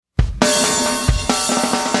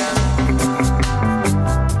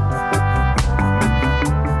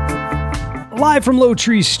Live from Low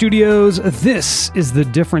Tree Studios, this is the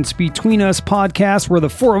Difference Between Us podcast, where the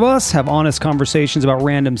four of us have honest conversations about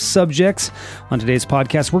random subjects. On today's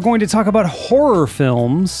podcast, we're going to talk about horror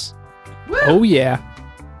films. Oh, yeah.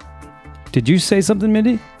 Did you say something,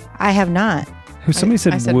 Mindy? I have not. Somebody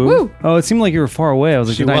said, I said woo. woo. Oh, it seemed like you were far away. I was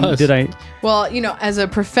like, She did was. I? Well, you know, as a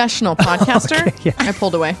professional podcaster, Okay, yeah. I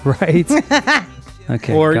pulled away. Right?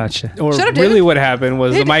 Okay, Or, gotcha. or Shut up, really David. what happened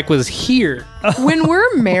was the mic was here. When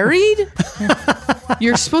we're married,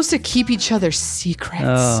 you're supposed to keep each other's secrets.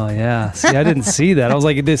 Oh, yeah. See, I didn't see that. I was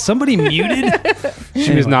like, is somebody muted?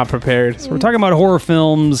 She was not prepared. We're talking about horror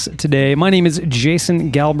films today. My name is Jason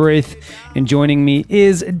Galbraith, and joining me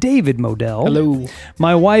is David Modell. Hello.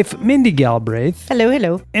 My wife, Mindy Galbraith. Hello,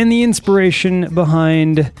 hello. And the inspiration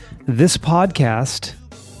behind this podcast,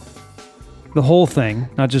 the whole thing,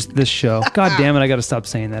 not just this show. God damn it, I got to stop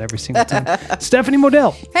saying that every single time. Stephanie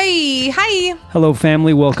Modell. Hey, hi. Hello,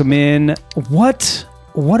 family. Welcome in. What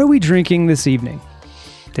are we drinking this evening?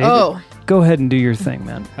 David, Oh. go ahead and do your thing,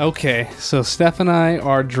 man. Okay, so Steph and I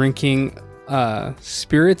are drinking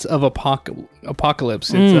Spirits of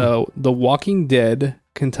Apocalypse. It's The Walking Dead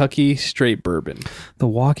Kentucky Straight Bourbon. The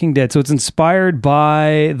Walking Dead. So it's inspired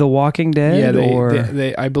by The Walking Dead? Yeah,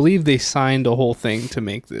 they I believe they signed a whole thing to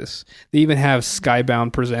make this. They even have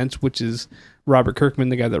Skybound Presents, which is Robert Kirkman,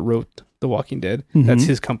 the guy that wrote The Walking Dead. That's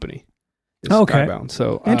his company. Is Okay. Skybound.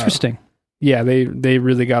 So Interesting. yeah, they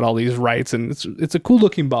really got all these rights, and it's a cool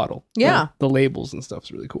looking bottle. Yeah. The labels and stuff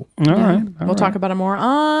is really cool. All right. We'll talk about it more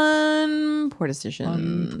on Poor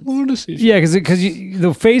Decision. Yeah, because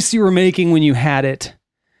the face you were making when you had it,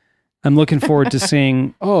 I'm looking forward to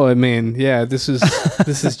seeing. Oh man, yeah, this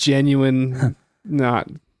is genuine. No,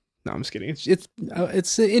 I'm just kidding.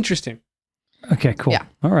 It's interesting. Okay, cool. Yeah.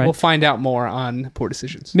 All right. We'll find out more on Poor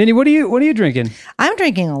Decisions. Minnie, what are you drinking? I'm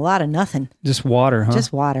drinking a lot of nothing. Just water, huh?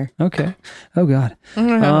 Just water. Okay. Oh God.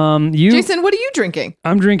 Jason, what are you drinking?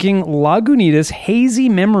 I'm drinking Lagunitas Hazy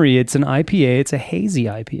Memory. It's an IPA. It's a hazy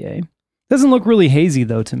IPA. Doesn't look really hazy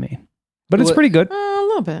though to me, but it's Well, pretty good. A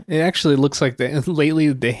little bit. It actually looks like lately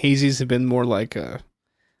the hazies have been more like a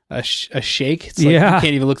shake. It's like Yeah. you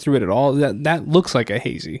can't even look through it at all. That looks like a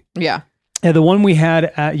hazy. Yeah. Yeah, the one we had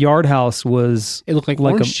at Yard House was It looked like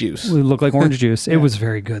orange juice. It looked like orange juice. It was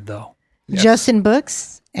very good though. Yes. Justin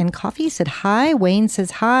Books and Coffee said hi. Wayne says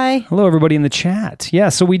hi. Hello, everybody in the chat. Yeah,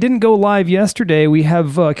 so we didn't go live yesterday. We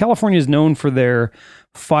have California is known for their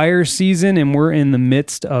fire season, and we're in the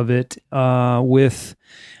midst of it with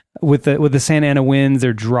the Santa Ana winds.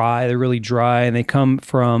 They're dry. They're really dry, and they come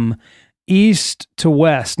from east to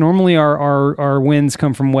west. Normally, our winds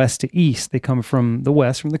come from west to east. They come from the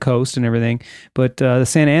west, from the coast and everything. But the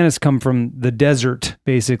Santa Anas come from the desert,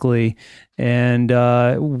 basically. And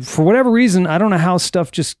for whatever reason, I don't know how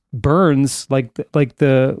stuff just burns. Like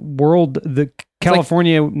the world, the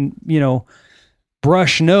California,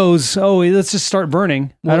 brush knows. Oh, let's just start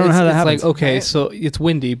burning. I don't know how that happens. Like, okay, so it's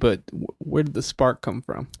windy, but where did the spark come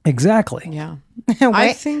from? Exactly. Yeah.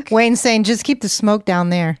 Wayne, Wayne's saying just keep the smoke down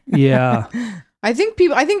there. Yeah. I think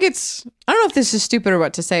it's, I don't know if this is stupid or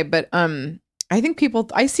what to say, but I think people,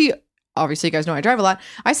 I see, obviously you guys know I drive a lot.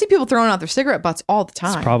 I see people throwing out their cigarette butts all the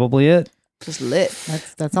time. That's probably it. Just lit.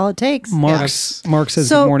 That's all it takes. Mark says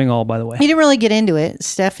So- good morning all, by the way. You didn't really get into it.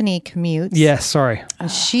 Stephanie commutes. Yes, sorry.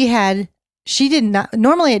 She did not.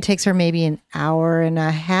 Normally, it takes her maybe an hour and a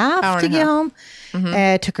half Hour to and a get half. home.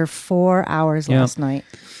 It took her 4 hours Yeah. last night.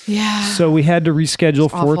 Yeah. So we had to reschedule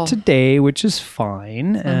It's for awful. today, which is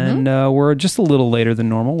fine. And we're just a little later than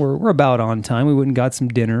normal. We're about on time. We went and got some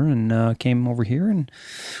dinner and came over here. And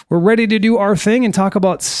we're ready to do our thing and talk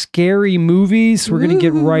about scary movies. We're going to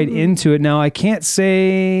get right into it. Now, I can't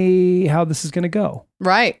say how this is going to go,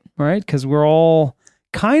 Right. right? Because we're all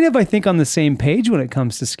kind of, I think, on the same page when it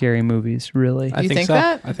comes to scary movies, really. I You think so.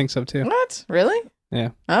 that? I think so too. What? Really? Yeah.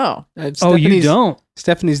 Oh. Oh, you don't?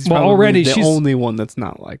 Stephanie's Well, probably already the she's- only one that's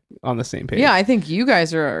not like on the same page. Yeah, I think you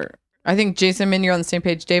guys are. I think Jason and you're on the same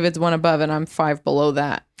page. David's one above, and I'm 5 below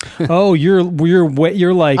that. Oh, you're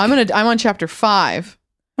like, I'm on chapter 5.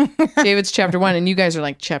 David's chapter 1, and you guys are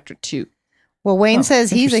like chapter 2. Well, Wayne says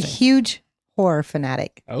he's a interesting. huge horror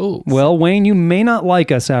fanatic. Oh. well, Wayne, you may not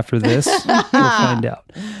like us after this. We'll find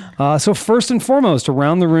out. So first and foremost,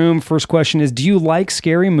 around the room, first question is, do you like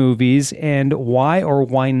scary movies, and why or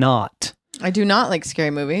why not? I do not like scary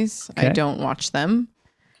movies. Okay. I don't watch them,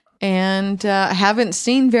 and I haven't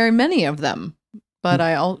seen very many of them.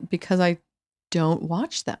 But because I don't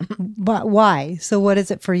watch them. But why? So what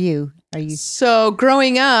is it for you? Are you So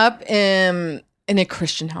growing up in a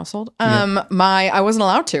Christian household, I wasn't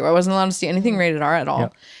allowed to. I wasn't allowed to see anything rated R at all. Yeah.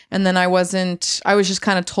 And then I was just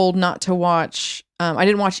kind of told not to watch I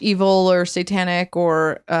didn't watch evil or satanic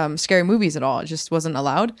or scary movies at all. It just wasn't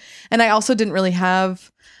allowed. And I also didn't really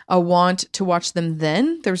have a want to watch them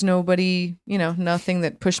then. There was nobody, nothing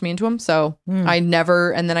that pushed me into them. So I've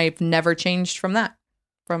never changed from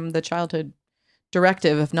the childhood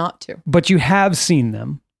directive of not to. But you have seen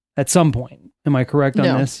them at some point. Am I correct on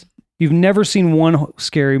No. this? You've never seen one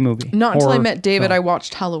scary movie? Not until I Horror met David, film. I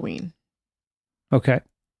watched Halloween. Okay.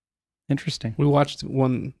 Interesting. We watched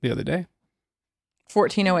one the other day.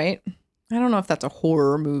 1408. I don't know if that's a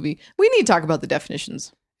horror movie. We need to talk about the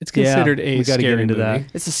definitions. It's considered Yeah, a we gotta scary get into movie.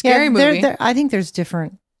 that. It's a scary there- movie. there- I think there's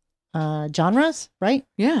different genres, right,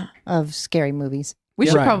 Yeah. of scary movies. We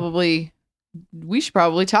should Right.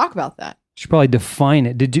 probably talk about that. Should probably define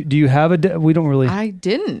it. Do you have we don't really. I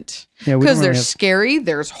didn't. Yeah, we Because don't really there's have- scary,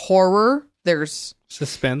 there's horror, there's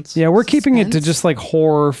Suspense. Yeah, we're keeping it to Suspense. just like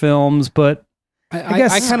horror films, but I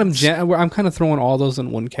guess- I'm kind of throwing all those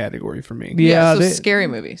in one category for me. Yeah, so they- scary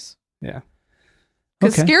movies. Yeah.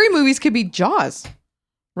 Because Okay. scary movies could be Jaws,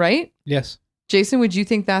 right? Yes. Jason, would you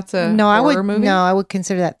think that's a No, I horror would movie? no, I would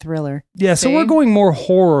consider that thriller. yeah. So we're Same. going more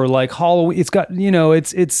horror, like Halloween. It's got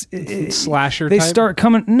it- Slasher. They type? start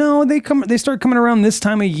coming. No, they start coming around this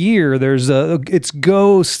time of year. It's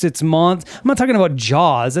ghosts. It's months. I'm not talking about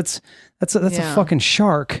Jaws. That's a Yeah. fucking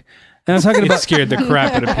shark. And I'm talking It about. scared the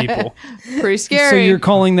crap out of people. Pretty So scary, you're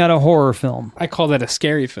calling that a horror film? I call that a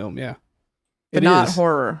scary film. Yeah. but It not is.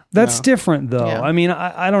 horror. That's No. different, though. Yeah. I mean,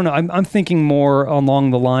 I don't know. I'm thinking more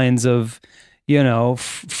along the lines of,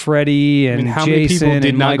 Freddy and how many people Jason did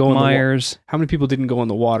and not Mike go in the Myers. How many people didn't go in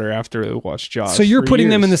the water after they watched Jaws? So you're for putting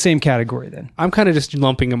them in the years? same category then? I'm kind of just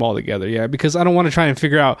lumping them all together, yeah, because I don't want to try and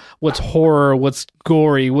figure out what's horror, what's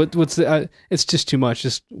gory, what's it's just too much.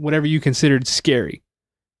 Just whatever you considered scary,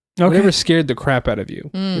 whatever scared the crap out of you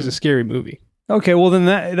is a scary movie. Okay. Well, then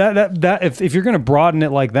that if you're going to broaden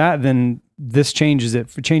it like that, then this changes it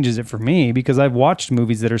for me because I've watched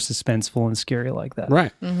movies that are suspenseful and scary like that.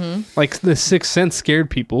 Right. Mm-hmm. Like The Sixth Sense scared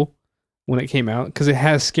people when it came out because it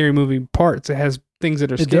has scary movie parts. It has things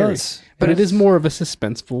that are It scary, does. but it is more of a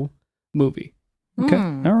suspenseful movie. Okay.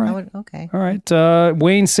 All right. I would, okay. All right.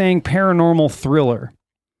 Wayne saying paranormal thriller,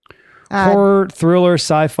 Uh, horror, thriller,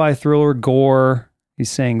 sci-fi, thriller, gore. He's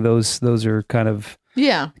saying those are kind of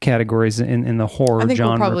Yeah, categories in the horror I think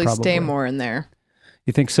genre. we'll probably stay more in there.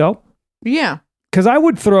 You think so? Yeah, Because I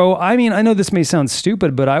would throw. I mean, I know this may sound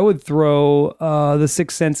stupid, but I would throw The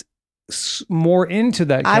Sixth Sense more into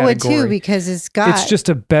that I category. would too because it's got It's just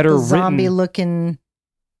a better zombie written. looking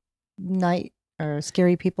night or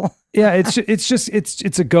scary people. Yeah, it's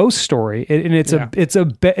a ghost story, and Yeah.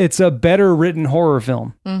 it's a better written horror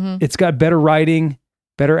film. mm-hmm. It's got better writing,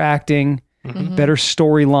 better acting, Mhm. better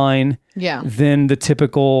storyline yeah. than the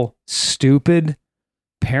typical stupid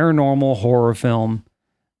paranormal horror film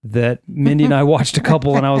that Mindy and I watched a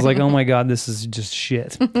couple, and I was like, "Oh my god, this is just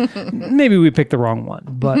shit." Maybe we picked the wrong one,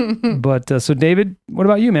 but so David, what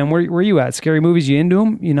about you, man? Where are you at? Scary movies? You into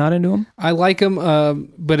them? You not into them? I like them,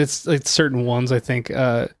 but it's like certain ones I think,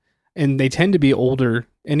 and they tend to be older.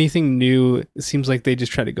 Anything new, it seems like they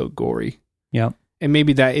just try to go gory. Yeah. And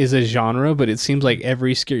maybe that is a genre, but it seems like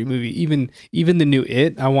every scary movie, even the new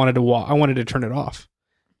It, I wanted to turn it off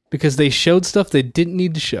because they showed stuff they didn't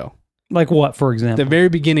need to show. Like what, for At example? the very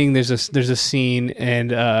beginning, there's a scene,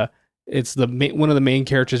 and it's one of the main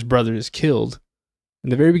characters' brother is killed. In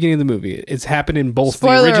the very beginning of the movie, it's happened in both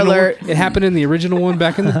Spoiler the original. alert. It happened in the original one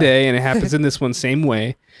back in the day, and it happens in this one same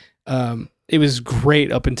way. It was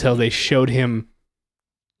great up until they showed him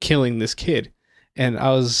killing this kid, and I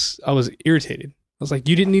was irritated. I was like,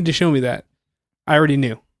 you didn't need to show me that. I already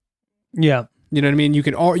knew. Yeah, You know what I mean? You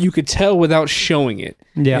could tell without showing it.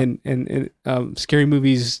 yeah. And scary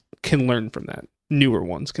movies can learn from that. Newer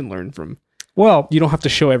ones can learn from. Well, You don't have to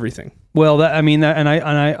show everything. Well, that, I mean, that, and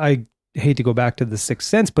I hate to go back to The Sixth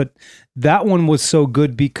Sense, but that one was so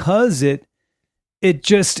good because it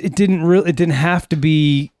didn't have to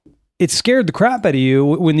be. It scared the crap out of you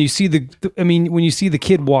when you see when you see the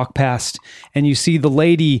kid walk past and you see the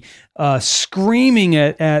lady screaming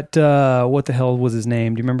at what the hell was his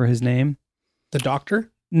name? Do you remember his name? The Doctor?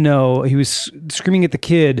 No, he was screaming at the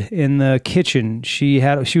kid in the kitchen. She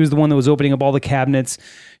was the one that was opening up all the cabinets.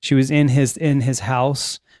 She was in his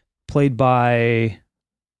house, played by,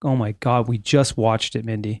 oh my God, we just watched it,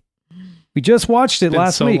 Mindy. We just watched it Been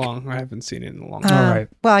last so week. long. I haven't seen it in a long Uh, time. All right.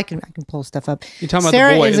 Well, I can pull stuff up. You're talking about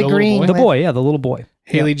Sarah the boy. is the little agreeing boy? The with- boy, yeah, the little boy.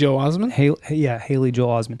 Haley Joel Osment? Haley Joel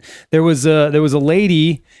Osment. There was a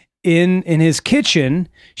lady in his kitchen.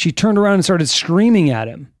 She turned around and started screaming at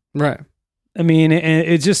him. Right. I mean,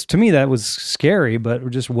 it just, to me, that was scary, but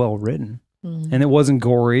just well written. Mhm. And it wasn't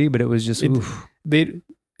gory, but it was just, It- oof.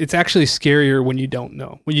 It it's actually scarier when you don't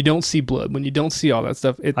know, when you don't see blood, when you don't see all that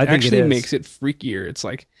stuff. It I think it actually is. makes it freakier. It's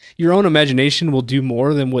like your own imagination will do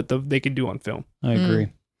more than what they can do on film. I agree.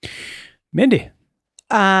 Mindy.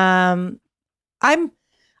 I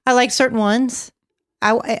like certain ones.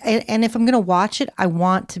 And if I'm gonna watch it, I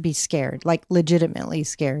want to be scared, like legitimately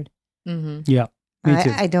scared. Mm-hmm. Yeah, me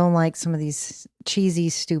too. I don't like some of these cheesy,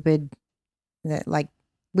 stupid. That like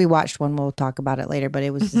we watched one. We'll talk about it later, but it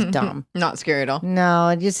was just dumb. Not scary at all. No,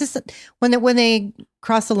 it's just when they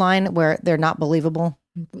cross the line where they're not believable,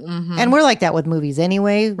 Mm-hmm. and we're like that with movies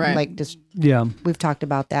anyway. Right. Like just Yeah. we've talked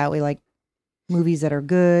about that. We like movies that are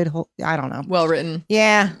good. I don't know. Well written.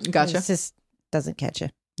 Yeah, Gotcha. It just doesn't catch you.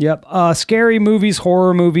 Yep. Scary movies,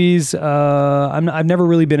 horror movies. I've never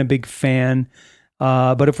really been a big fan.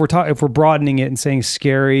 But if we're broadening it and saying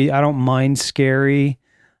scary, I don't mind scary.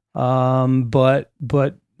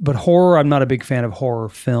 But horror, I'm not a big fan of horror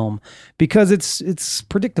film because it's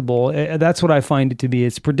predictable. That's what I find it to be.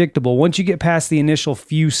 It's predictable. Once you get past the initial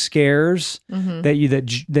few scares Mm-hmm.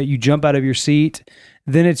 that you jump out of your seat,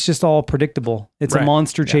 then it's just all predictable. It's a Right.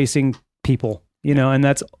 monster chasing people, and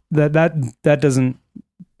that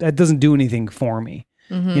doesn't do anything for me.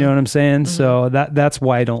 Mm-hmm. You know what I'm saying? So that's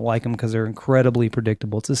why I don't like them, because they're incredibly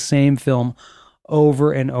predictable. It's the same film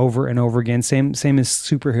over and over and over again. Same as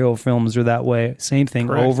superhero films are that way. Same thing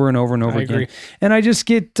Correct. over and over and over I again. agree. And I just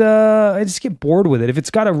get bored with it. If it's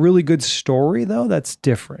got a really good story though, that's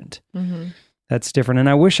different. Mm-hmm. That's different. And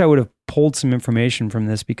I wish I would have pulled some information from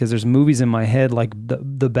this, because there's movies in my head like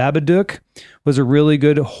the Babadook was a really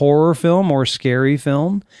good horror film or scary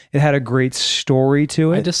film. It had a great story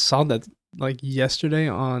to it. I just saw that like yesterday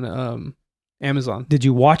on Amazon. Did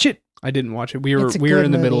you watch it? I didn't watch it. We were It's a we were good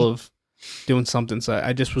in the middle movie. of doing something, so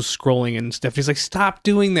I just was scrolling, and Stephanie's like, "Stop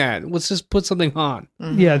doing that. Let's just put something on."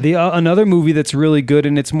 Mm-hmm. Yeah, the another movie that's really good,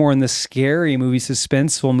 and it's more in the scary movie,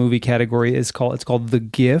 suspenseful movie category, it's called The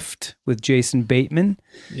Gift with Jason Bateman.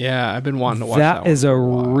 Yeah, I've been wanting to watch that. That is a one for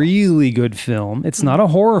while. really good film. It's not a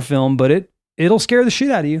horror film, but it'll scare the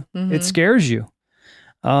shit out of you. Mhm. It scares you.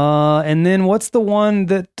 And then what's the one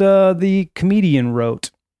that the comedian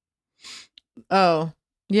wrote? Oh,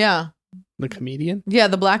 yeah. The comedian. Yeah,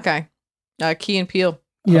 the black guy. Key and Peele.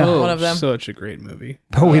 Yeah, Oh, one of them. Such a great movie.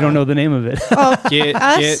 but we don't know the name of it. Oh, Get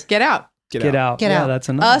Us? Get Out. Get out. Get yeah, Out. that's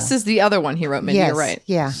another. Us one. is the other one he wrote. Mindy, yes, you're right.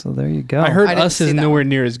 Yeah. So there you go. I heard I didn't Us see is that nowhere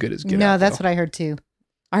near as good as Get No, Out. that's though. what I heard too.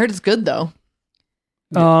 I heard it's good though.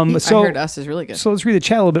 So I heard Us is really good. So let's read the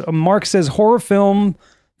chat a little bit. Mark says horror films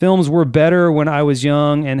were better when I was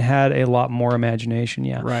young and had a lot more imagination.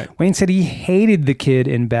 Yeah. Right. Wayne said he hated the kid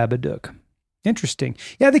in Babadook. Interesting.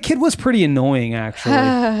 Yeah, the kid was pretty annoying,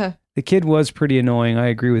 actually. The kid was pretty annoying. I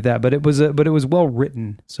agree with that. But it was well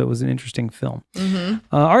written, so it was an interesting film.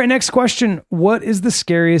 Mm-hmm. All right, next question. What is the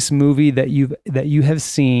scariest movie that you have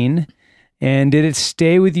seen, and did it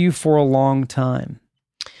stay with you for a long time?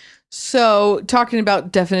 So, talking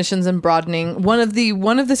about definitions and broadening, one of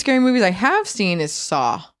the scary movies I have seen is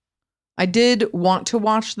Saw. I did want to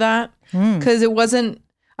watch that because it wasn't.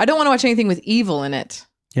 I don't want to watch anything with evil in it.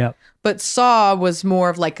 Yeah. But Saw was more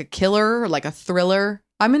of like a killer, like a thriller.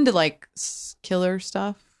 I'm into like killer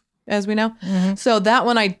stuff, as we know. Mm-hmm. So that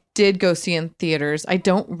one I did go see in theaters. I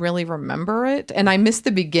don't really remember it, and I missed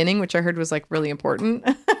the beginning, which I heard was like really important.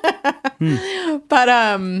 But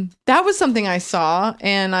that was something I saw,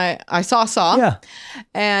 and I saw Saw, Yeah.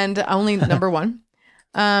 and only number one.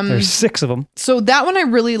 There's 6 of them. So that one I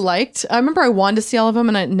really liked. I remember I wanted to see all of them,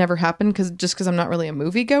 and it never happened because I'm not really a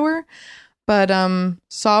moviegoer. But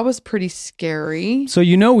Saw was pretty scary. So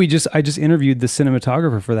I just interviewed the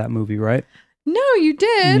cinematographer for that movie, right? No, you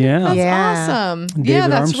did. Yeah. That's Yeah. awesome. David yeah,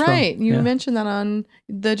 that's Armstrong. right. You Yeah. mentioned that on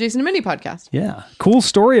the Jason and Mindy podcast. Yeah. Cool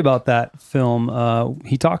story about that film.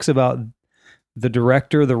 He talks about the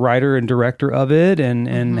director, the writer and director of it,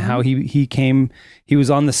 and how he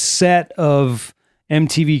was on the set of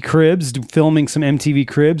MTV Cribs, filming some MTV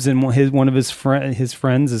Cribs, and one of his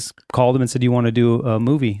friends called him and said, "Do you want to do a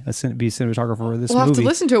movie, be a cinematographer for this We'll have to movie?"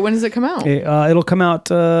 listen to it. When does it come out? It'll come out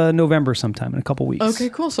November sometime, in a couple weeks. Okay,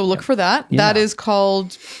 cool. So look for that. Yeah. That is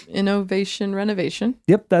called Innovation Renovation.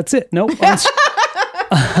 Yep, that's it. Nope.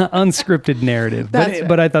 Unscripted narrative. That's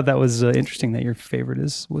But I thought that was interesting that your favorite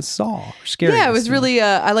was Saw. Or scary. Yeah, it was really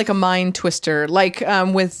I like a mind twister. Like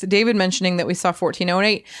with David mentioning that we saw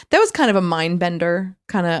 1408, that was kind of a mind bender.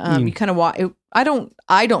 Kind of you kind of watch. I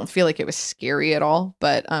don't feel like it was scary at all,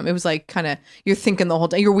 but it was like kind of you're thinking the whole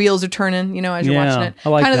time. Your wheels are turning, as you're watching it. I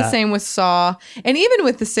like kind of that. the same with Saw, and even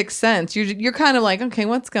with The Sixth Sense, you're kind of like, okay,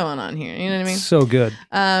 what's going on here? You know what I mean? So good.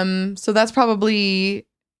 So that's probably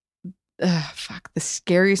the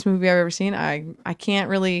scariest movie I've ever seen. I can't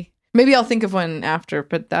really Maybe I'll think of one after,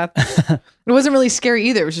 but it wasn't really scary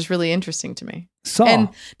either. It was just really interesting to me. Saw. And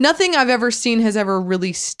nothing I've ever seen has ever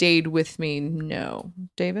really stayed with me. No.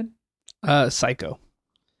 David? Psycho.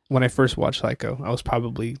 When I first watched Psycho, I was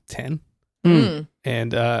probably 10. Mm.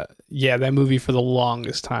 And that movie for the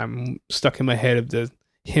longest time stuck in my head of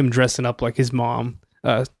him dressing up like his mom.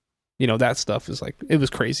 That stuff is like, it was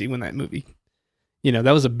crazy when that movie,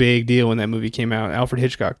 that was a big deal when that movie came out. Alfred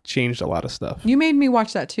Hitchcock changed a lot of stuff. You made me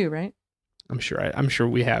watch that too, right? I'm sure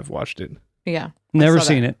we have watched it. Yeah. Never I saw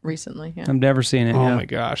seen that it. recently. Yeah. I've never seen it. Oh yeah. my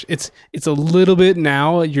gosh. It's a little bit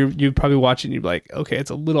now. You'd probably watch it and you'd be like, okay, it's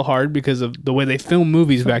a little hard because of the way they film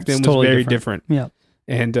movies back then It's was totally very different. different.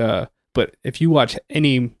 Yeah. And but if you watch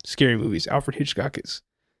any scary movies, Alfred Hitchcock is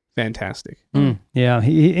fantastic. Yeah.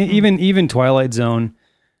 Even Twilight Zone,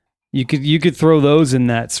 you could throw those in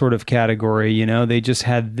that sort of category. They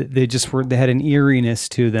had an eeriness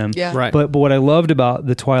to them. Yeah. Right. But what I loved about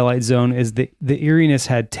the Twilight Zone is the eeriness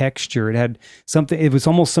had texture. It had something. It was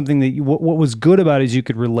almost something that what was good about it is you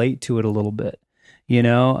could relate to it a little bit,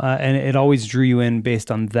 and it always drew you in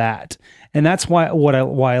based on that. And that's why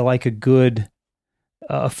I like a good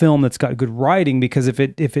film that's got good writing, because if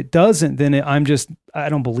it doesn't, then I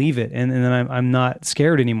don't believe it, and then I'm not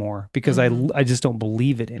scared anymore because I just don't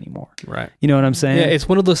believe it anymore. Right. You know what I'm saying? Yeah, it's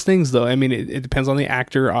one of those things though. I mean, it depends on the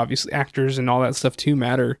actor. Obviously, actors and all that stuff too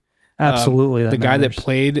matter. Absolutely. The guy that matters.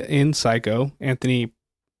 played in Psycho, Anthony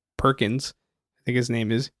Perkins, I think his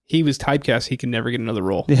name is, he was typecast. He could never get another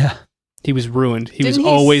role. Yeah. He was ruined. He was Didn't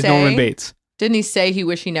he always say- Norman Bates. Didn't he say he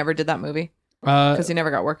wished he never did that movie? Because he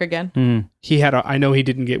never got work again? Mm. I know he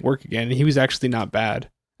didn't get work again. And he was actually not bad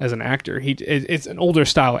as an actor. It's an older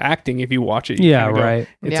style acting. If you watch it, you Yeah. kinda go, Right.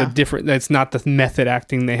 It's Yeah. a different. That's not the method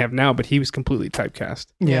acting they have now. But he was completely typecast.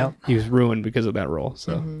 Yeah. He was ruined because of that role.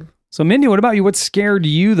 So Mhm. So Mindy, what about you? What scared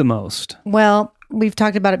you the most? Well, we've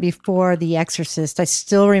talked about it before, The Exorcist. I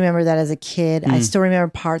still remember that as a kid. I Mm. still remember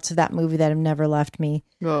parts of that movie that have never left me.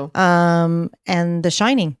 Whoa. And The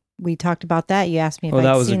Shining. We talked about that. You asked me if Well,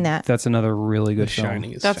 I'd seen that. that's another really The good film.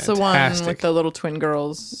 Shining is That's fantastic. the one with the little twin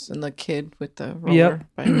girls and the kid with the roller. Yep.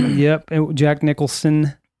 bike. Yep. And Jack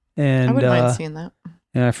Nicholson and I wouldn't mind seeing that.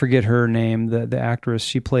 and I forget her name, the actress.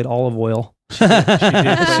 She played Olive Oil. She did play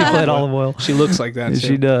She played Olive Oil. She looks like that. She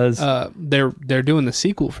Too. does. They're doing the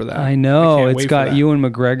sequel for that. I know. can't It's wait for got that. Ewan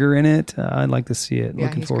McGregor in it. I'd like to see it. Yeah,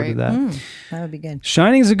 Looking he's forward to great. that. That would be good.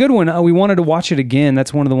 Shining's a good one. We wanted to watch it again.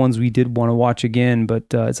 That's one of the ones we did want to watch again, but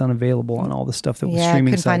it's unavailable on all the stuff that was Yeah, I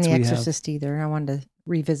streaming couldn't find sites The we have. Exorcist either. I wanted to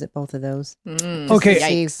revisit both of those. Mm. Okay.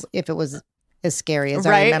 To see if it was as scary as I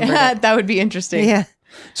Right? remembered it. That would be interesting. Yeah.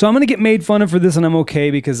 So I'm going to get made fun of for this, and I'm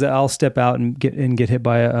okay because I'll step out and get hit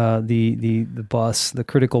by the bus, the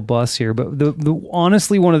critical bus here. But the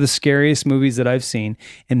honestly, one of the scariest movies that I've seen,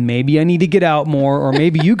 and maybe I need to get out more, or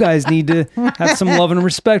maybe you guys need to have some love and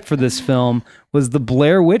respect for this film, was the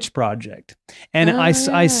Blair Witch Project. And I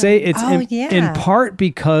say it's in part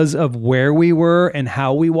because of where we were and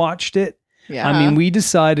how we watched it. Yeah. I mean,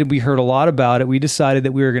 we heard a lot about it. We decided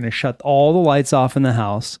that we were going to shut all the lights off in the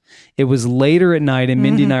house. It was later at night, and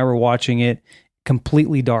Mindy and I were watching it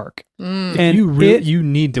completely dark. And You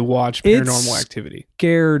need to watch Paranormal Activity.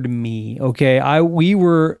 Scared me. Okay. I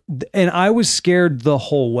was scared the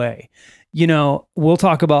whole way. We'll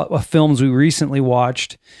talk about films we recently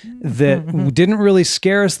watched that didn't really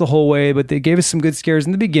scare us the whole way, but they gave us some good scares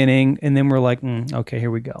in the beginning. And then we're like, okay, here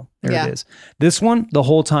we go. There it is. This one, the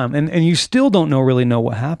whole time. And you still don't really know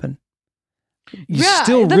what happened. You Yeah,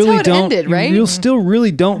 still that's really how it don't, ended, right? You still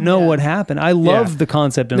really don't know Yeah. what happened. I love the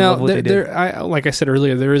concept and Now, love what they did. like I said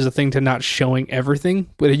earlier, there is a thing to not showing everything,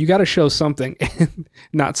 but you got to show something,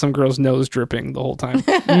 not some girl's nose dripping the whole time.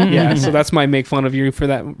 Yeah, so that's my make fun of you for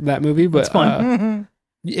that movie. But It's fun.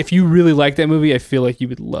 if you really like that movie, I feel like you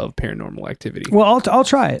would love Paranormal Activity. Well, I'll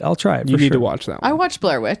try it. I'll try it. you for need sure. to watch that I one. watched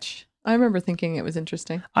Blair Witch. I remember thinking it was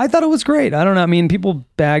interesting. I thought it was great. I don't know. I mean, people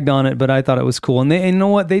bagged on it, but I thought it was cool. And you know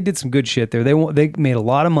what? They did some good shit there. They made a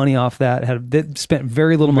lot of money off that. They spent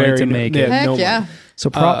very little money to make it. Heck no yeah. money. So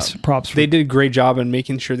props. They did a great job in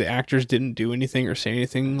making sure the actors didn't do anything or say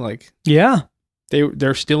anything. Like Yeah.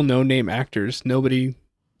 they're still no name actors. Nobody.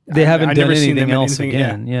 They haven't I've done never seen anything them in else anything,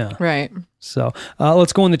 again. Yeah. Right. So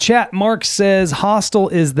let's go in the chat. Mark says Hostel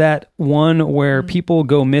is that one where people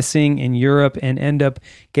go missing in Europe and end up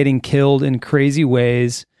getting killed in crazy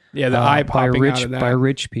ways. Yeah, the eye by popping rich out of that. by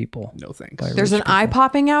rich people. No thanks. By There's an rich eye people.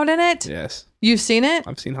 popping out in it? Yes, You've seen it?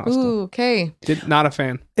 I've seen Hostel. Ooh, okay. Not a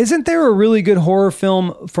fan. Isn't there a really good horror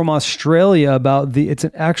film from Australia about it's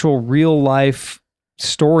an actual real life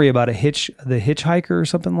story about the hitchhiker or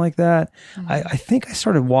something like that? I think I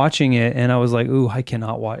started watching it and I was like, ooh, I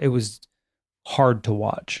cannot watch. It was hard to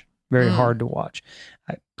watch. very hard to watch.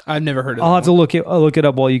 I've never heard of I'll that have to look it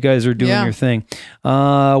up while you guys are doing Yeah. your thing.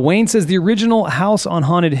 Wayne says the original House on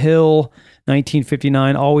Haunted Hill,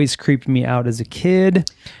 1959, always creeped me out as a kid.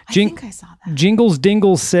 I think I saw that. Jingles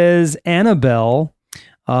Dingles says Annabelle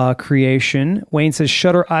creation. Wayne says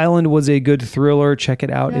Shutter Island was a good thriller. Check it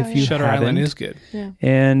out if you Shutter haven't. Island is good.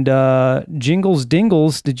 And Jingles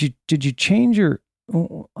Dingles, did you change your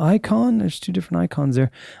icon? There's two different icons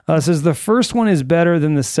there. It says the first one is better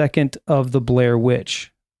than the second of the Blair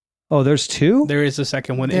Witch. Oh, there's two? There is a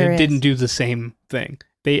second one, There and it is. didn't do the same thing.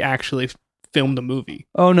 They actually filmed a movie.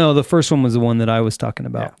 Oh no, the first one was the one that I was talking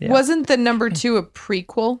about. Yeah. Wasn't the number 2 a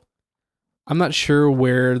prequel? I'm not sure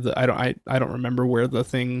where I don't remember where the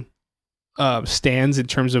thing stands in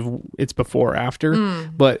terms of its before or after,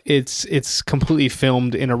 but it's completely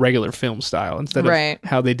filmed in a regular film style instead Right. of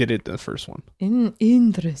how they did it in the first one.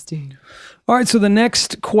 Interesting. All right, so the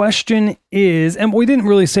next question is, and we didn't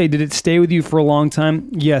really say, did it stay with you for a long time?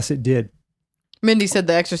 Yes, it did. Mindy said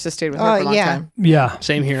The Exorcist stayed with her for a long yeah. time. Yeah.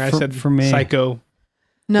 Same here. I said for me. Psycho.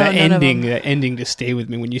 No, that none of ending, them. that ending to stay with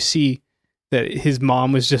me when you see that his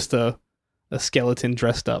mom was just a skeleton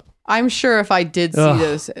dressed up. I'm sure if I did see Ugh.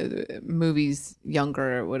 those movies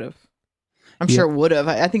younger, it would have. I'm Yeah. sure it would have.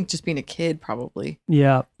 I think just being a kid, probably.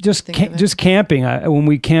 Yeah, just Think of it. just camping. When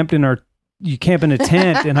we camped you camp in a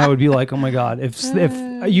tent, and I would be like, oh my god, if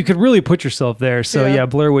you could really put yourself there. So Yeah. yeah,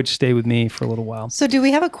 Blair Witch stayed with me for a little while. So, do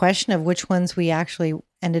we have a question of which ones we actually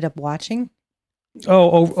ended up watching?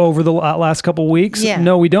 Oh, over the last couple weeks? Yeah.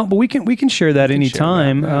 No, we don't, but we can share that We can share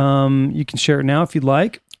anytime. that, You can share it now if you'd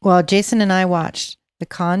like. Well, Jason and I watched The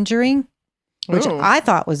Conjuring, which Ooh. I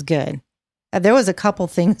thought was good. There was a couple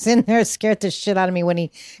things in there that scared the shit out of me when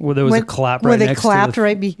Where there was a clap right where they next clapped to the,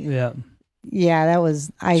 right. Yeah. Yeah, that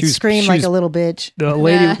was. I She was- screamed she like was- a little bitch. The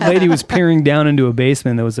lady was peering down into a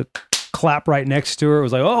basement. There was a clap right next to her. It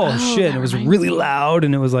was like, oh shit. And it was really loud.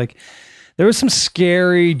 And it was like, there was some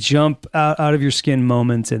scary jump out of your skin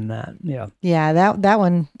moments in that. Yeah. Yeah, that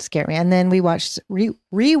one scared me. And then we watched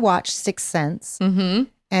rewatched Sixth Sense, Mm-hmm.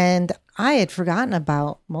 and I had forgotten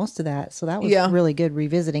about most of that, so that was Yeah. really good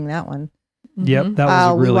revisiting that one. Yep. That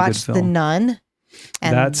was a we really good watched The film. Nun,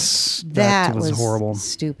 and That was horrible.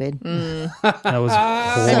 stupid. That was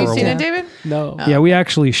Have you horrible. seen it, David? No. Yeah, we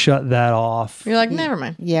actually shut that off. You're like, never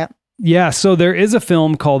mind. Yeah, Yeah, so there is a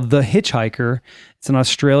film called The Hitchhiker. It's an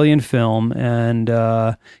Australian film and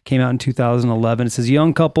came out in 2011. It says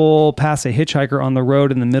young couple pass a hitchhiker on the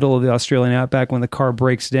road in the middle of the Australian outback. When the car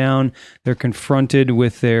breaks down, they're confronted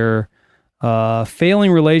with their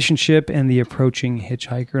failing relationship and the approaching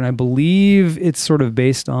hitchhiker. And I believe it's sort of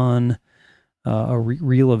based on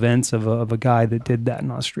real events of a guy that did that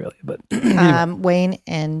in Australia. But Wayne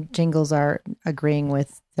and Jingles are agreeing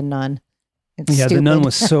with The Nun. It's yeah, The stupid. Nun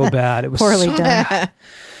was so bad. It was Poorly so done.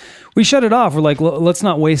 We shut it off. We're like, let's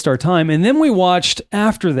not waste our time. And then we watched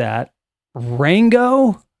after that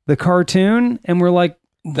Rango, the cartoon, and we're like,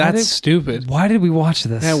 That's stupid. why did we watch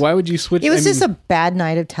this? Yeah, why would you switch? It was I just mean, a bad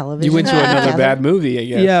night of television. You went to another together. bad movie, I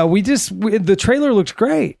guess. Yeah, the trailer looked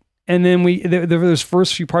great. And then those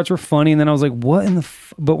first few parts were funny, and then I was like, "What in the?"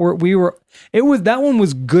 But that one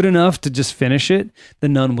was good enough to just finish it. The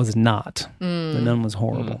Nun was not. The Nun was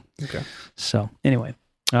horrible. Okay. So anyway,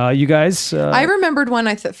 you guys, I remembered one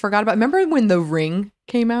I forgot about. Remember when The Ring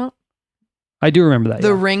came out? I do remember that. The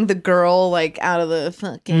yeah. Ring, the girl like out of the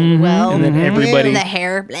fucking Mhm. well, And then everybody- the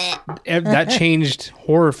hair. bleh. That changed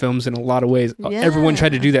horror films in a lot of ways. Yeah. Everyone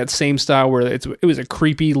tried to do that same style where it was a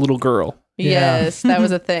creepy little girl. Yeah. Yes, that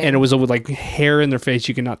was a thing. And it was with like hair in their face.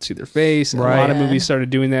 You could not see their face. And Right. A lot of Yeah. movies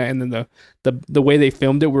started doing that. And then the way they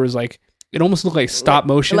filmed it was like, it almost looked like stop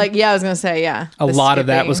motion. like I was gonna say yeah. a the lot of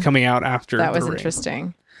that skipping. was coming out after. That was The Ring.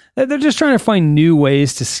 interesting. They're just trying to find new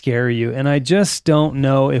ways to scare you, and I just don't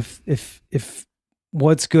know if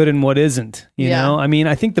what's good and what isn't. You Yeah. know, I mean,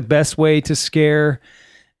 I think the best way to scare,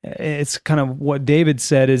 it's kind of what David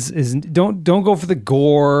said, is don't go for the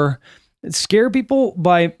gore. Scare people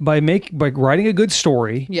by writing a good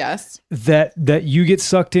story Yes. that you get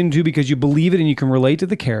sucked into because you believe it and you can relate to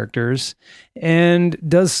the characters, and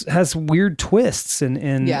has weird twists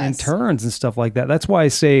and Yes. turns and stuff like that. That's why I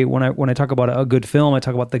say when I talk about a good film, I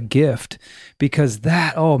talk about The Gift, because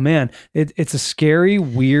that, oh man, it's a scary,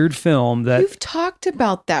 weird film that You've talked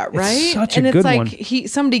about that, right? such a and it's good like one.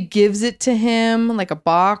 somebody gives it to him, like a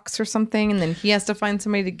box or something, and then he has to find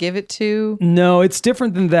somebody to give it to. no, it's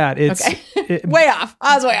different than that. It's Okay. Way off.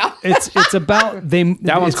 I was way off. it's about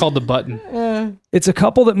That one's called The Button. It's a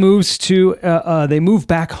couple that moves to they move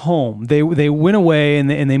back home. They went away and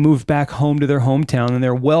they moved back home to their hometown, and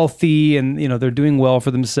they're wealthy and they're doing well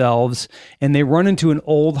for themselves, and they run into an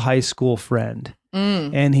old high school friend.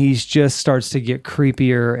 and he's just starts to get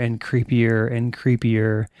creepier and creepier and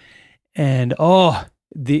creepier, and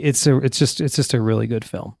it's just a really good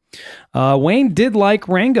film. Wayne did like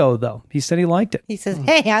Rango though. He said he liked it. He says,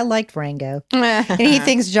 "Hey, I liked Rango," and he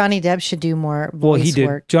thinks Johnny Depp should do more voice he did.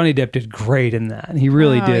 work. Johnny Depp did great in that. He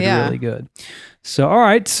really did really good. So, all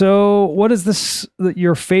right. So, what is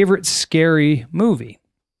your favorite scary movie?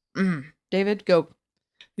 David, go.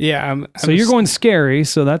 Yeah. So you're going scary.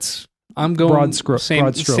 So I'm going broad stroke.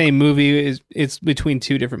 same movie. It's between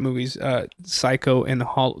two different movies, Psycho and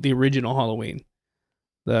the original Halloween.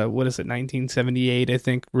 What is it, 1978, I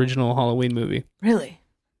think, original Halloween movie. Really?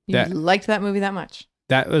 You liked that movie that much?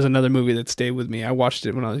 That was another movie that stayed with me. I watched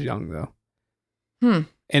it when I was young, though. And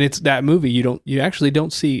it's that movie. You actually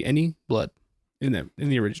don't see any blood in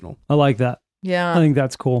the original. I like that. Yeah. I think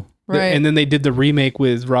that's cool. Right. And then they did the remake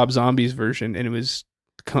with Rob Zombie's version, and it was,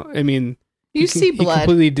 I mean, you see blood. He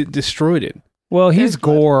completely destroyed it. Well, he's There's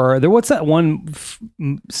blood. gore. What's that one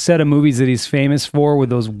set of movies that he's famous for with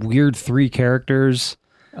those weird 3 characters?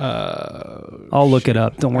 I'll look it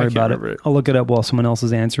up. Don't worry about it. I'll look it up while someone else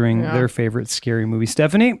is answering their favorite scary movie.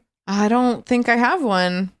 Stephanie? I don't think I have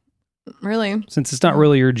one. Really? Since it's not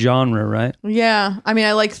really your genre, right? Yeah. I mean,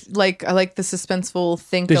 I like the suspenseful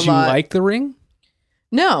think Did a you lot. like The Ring?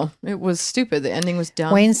 No, it was stupid. The ending was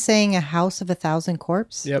dumb. Wayne's saying A House of a Thousand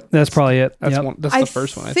Corpses. Yep. That's probably it. That's Yep. one. That's I the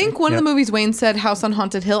first one. I think one of Yep. the movies Wayne said, House on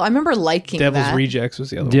Haunted Hill. I remember liking Devil's that. Rejects was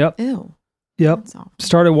the other one. Yep. Ew. Yep. That's awful.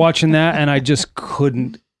 Started watching that and I just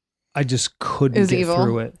couldn't It was get evil.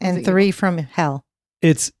 through it. And 3 from Hell.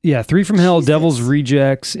 It's 3 from Hell, Jesus. Devil's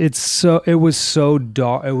Rejects. It was so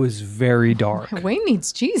dark. It was very dark. Wayne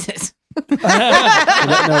needs Jesus.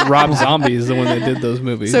 No, Rob Zombie is the one that did those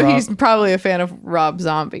movies. So he's probably a fan of Rob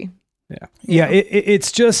Zombie. Yeah,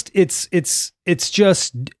 it's just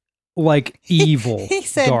like evil, He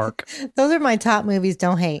said, dark. "Those are my top movies.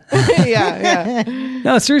 Don't hate." yeah.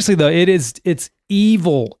 No, seriously though, it's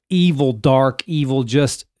evil, dark, evil,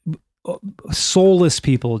 just soulless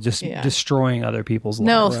people just destroying other people's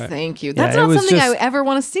No, lives. thank you. Yeah, That's it not was something I just- ever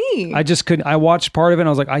want to see. I just couldn't. I watched part of it and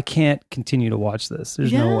I was like, I can't continue to watch this.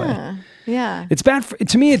 There's no way. Yeah. It's bad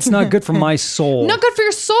to me. It's not good for my soul. Not good for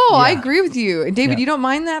your soul. I Yeah. agree with you. And David, Yeah. you don't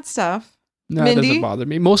mind that stuff. No, it Mindy? doesn't bother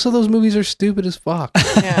me. Most of those movies are stupid as fuck.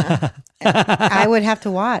 Yeah. I would have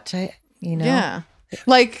to watch. Yeah.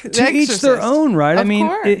 Like To each their own, right? I Of mean,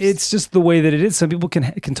 course. it's just the way that it is. Some people can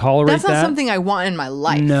tolerate That's not that. something I want in my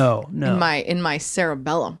life. No. In my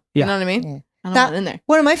cerebellum. Yeah. You know what I mean? Yeah. I don't That- want it in there.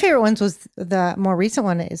 One of my favorite ones was the more recent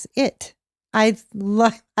one is It. I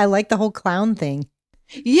like the whole clown thing.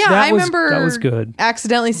 Yeah, I remember that was good.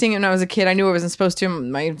 accidentally seeing it when I was a kid. I knew I wasn't supposed to.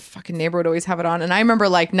 My fucking neighbor would always have it on. And I remember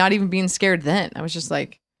like not even being scared then. I was just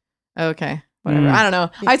like, okay, whatever. I don't know.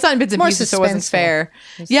 I saw it in bits and More pieces, so it wasn't suspenseful. fair.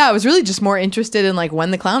 Yeah, I was really just more interested in like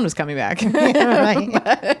when the clown was coming back. Right.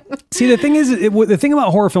 But- See, the thing is, the thing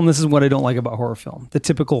about horror film, this is what I don't like about horror film. The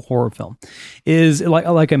typical horror film is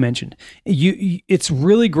like I mentioned, it's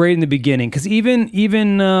really great in the beginning because even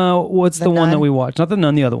what's the one Nun. that we watched? Not The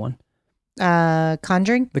Nun, the other one,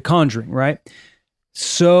 Conjuring. The Conjuring, right?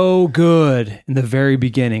 So good in the very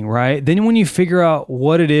beginning, right? Then when you figure out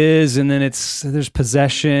what it is, and then there's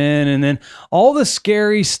possession, and then all the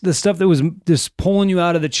stuff that was just pulling you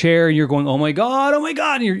out of the chair, and you're going, oh my god,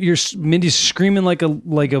 and you're Mindy's screaming like a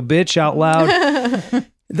bitch out loud.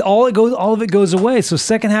 All of it goes away. So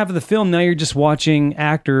second half of the film, now you're just watching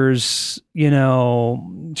actors,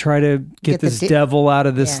 try to get the this di- devil out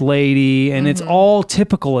of this lady, and it's all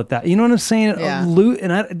typical at that. You know what I'm saying? Yeah.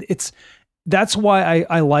 That's why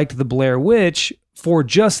I liked the Blair Witch for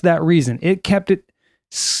just that reason. It kept it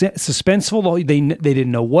suspenseful. They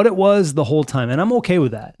didn't know what it was the whole time, and I'm okay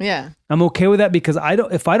with that. yeah. I'm okay with that because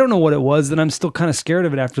if I don't know what it was, then I'm still kind of scared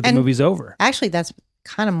of it after the And- movie's over. Actually, that's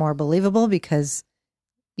kind of more believable because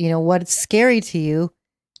what's scary to you,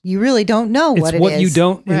 you really don't know It's what it what is. you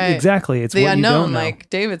don't Right. exactly. It's The what you don't unknown, know. like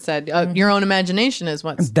David said, your own imagination is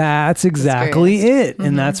what's. That's exactly scariest. it,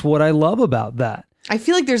 and that's what I love about that. I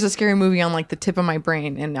feel like there's a scary movie on like the tip of my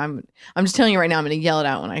brain, and I'm just telling you right now, I'm going to yell it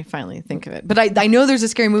out when I finally think of it. But I know there's a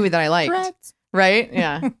scary movie that I liked, Threats. right?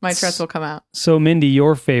 Yeah, my threats will come out. So, Mindy,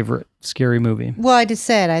 your favorite scary movie? Well, I just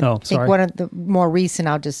said, I Oh, think sorry. one of the more recent,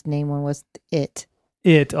 I'll just name one, was It.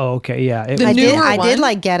 It. Oh, okay, yeah. It The I was- did. newer I did one?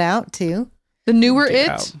 like Get Out too. The newer Get It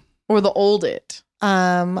Out. or the old It?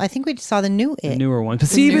 I think we saw the new the It. newer one. But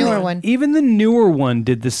The see, newer one. even the newer one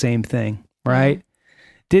did the same thing, right?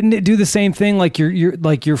 Didn't it do the same thing? Like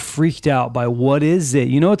you're freaked out by what is it?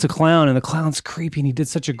 It's a clown, and the clown's creepy, and he did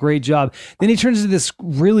such a great job. Then he turns into this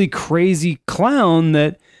really crazy clown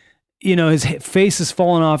that his face is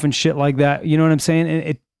falling off and shit like that. You know what I'm saying?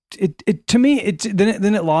 And it to me,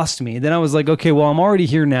 then it lost me. Then I was like, okay, well, I'm already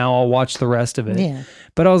here now. I'll watch the rest of it. Yeah.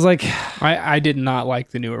 But I was like, I did not like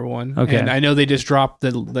the newer one. Okay. And I know they just dropped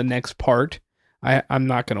the next part. I'm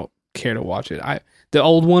not going to care to watch it. The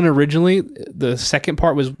old one originally, the second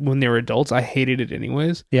part was when they were adults. I hated it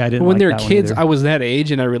anyways. yeah, I didn't But when like they were that one kids, either. I was that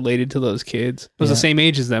age and I related to those kids. I was Yeah. the same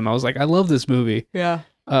age as them. I was like, I love this movie. Yeah.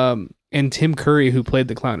 And Tim Curry, who played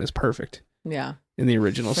the clown, is perfect Yeah. in the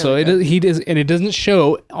original. Really So good. he does, and it doesn't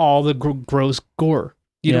show all the gross gore.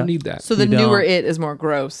 You Yeah. don't need that. So the You newer don't. It is more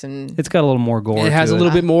gross and It's got a little more gore. And it has to a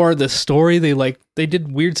little bit more of the story. They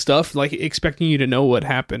did weird stuff, like expecting you to know what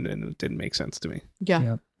happened, and it didn't make sense to me.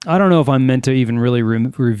 yeah. I don't know if I'm meant to even really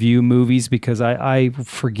review movies because I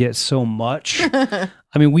forget so much.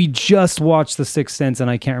 I mean, we just watched The Sixth Sense and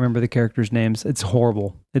I can't remember the characters' names. It's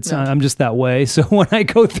horrible. No. I'm just that way. So when I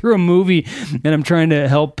go through a movie and I'm trying to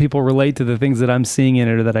help people relate to the things that I'm seeing in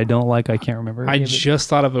it or that I don't like, I can't remember. I any of it. just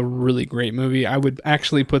thought of a really great movie. I would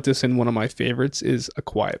actually put this in one of my favorites. Is A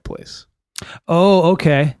Quiet Place. Oh,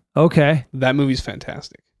 okay. Okay. That movie's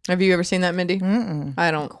fantastic. Have you ever seen that, Mindy? Mm-mm. I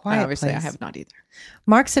don't. Quiet Obviously, I Place. have not either.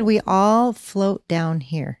 Mark said we all float down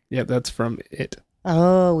here. Yeah, that's from It.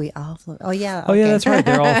 Oh, we all float. Oh, yeah. Oh yeah, okay. that's right.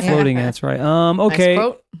 They're all floating. That's right. Okay. Nice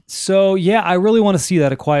quote. So yeah, I really want to see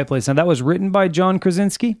that A Quiet Place. Now that was written by John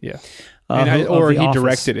Krasinski. Yeah, Of The he Office.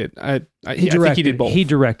 directed it. I He directed, think he did both. He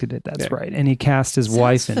directed it. That's Yeah. right, and he cast his Sounds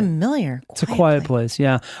wife in it. familiar. It's A Quiet Place.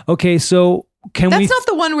 Yeah. Okay. So can That's we not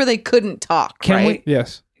the one where they couldn't talk. can right?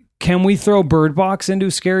 Yes, can we throw Bird Box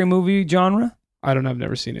into scary movie genre? I don't know. I've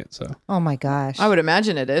never seen it, so Oh my gosh. I would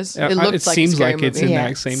imagine it is. Yeah, It looks it like seems a scary like it's movie. in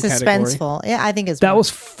that same category. suspenseful. Yeah, I think it's That was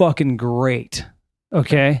fucking great.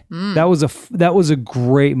 Okay. Mm. That was a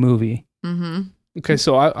great movie. Mm-hmm. okay.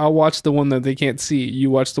 So I'll watch the one that they can't see. You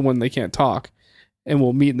watch the one they can't talk, and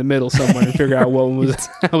we'll meet in the middle somewhere and figure out what one was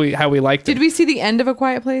how we liked it. Did we see the end of A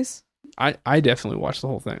Quiet Place? I definitely watched the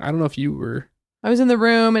whole thing. I don't know if you were. I was in the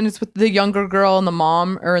room and it's with the younger girl and the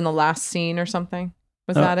mom, or in the last scene or something.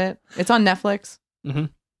 Was Oh. that it? It's on Netflix. Mhm.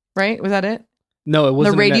 Right? Was that it? No, it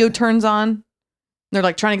wasn't. The in radio that- turns on. They're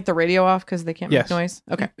like trying to get the radio off because they can't Yes. make noise.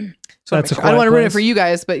 Okay. So That's A I don't want Quiet to ruin it Place? for you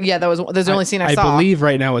guys, but yeah, that's the only scene I saw. believe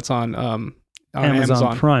right now it's on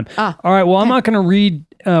Amazon. Prime. Ah. All right. Well, I'm not going to read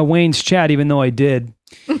Wayne's chat, even though I did,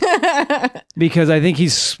 because I think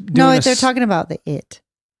he's doing No, a they're s- talking about the It.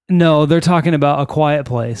 No, they're talking about A Quiet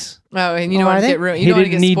Place. Oh, and you Oh, don't want are to they? get ruined. You He don't want to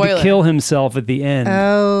didn't get need spoiled. to kill himself at the end.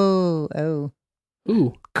 Oh.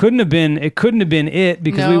 Ooh, Couldn't have been it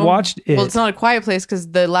because we No. watched it. Well, it's not A Quiet Place because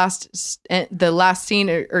the last scene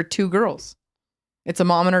are two girls. It's a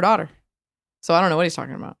mom and her daughter. So I don't know what he's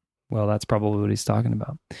talking about. Well, that's probably what he's talking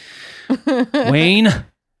about. Wayne,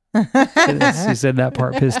 he said that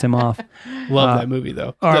part pissed him off. love Uh, that movie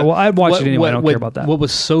though. All right, The- well, I'd watch what- it anyway. I don't what- care about that. What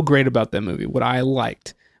was so great about that movie, what I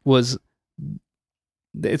liked, was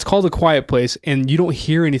it's called A Quiet Place, and you don't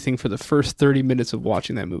hear anything for the first 30 minutes of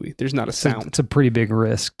watching that movie. There's not a sound. It's a pretty big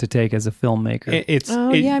risk to take as a filmmaker.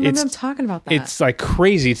 Oh, yeah, I remember them talking about that. It's like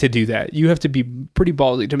crazy to do that. You have to be pretty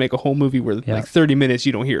ballsy to make a whole movie where Yeah. like 30 minutes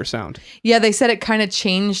you don't hear a sound. Yeah, they said it kind of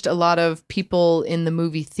changed a lot of people in the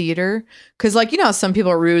movie theater. Because, like, you know how some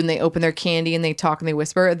people are rude and they open their candy and they talk and they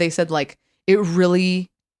whisper? They said, like, it really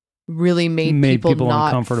made people not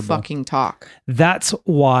uncomfortable. fucking talk. That's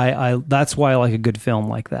why I like a good film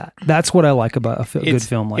like that. That's what I like about a good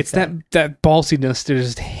film like it's that. that ballsiness to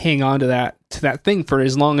just hang on to that thing for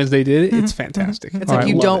as long as they did it. Mm-hmm. It's fantastic. It's All like right,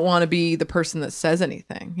 you love don't want to be the person that says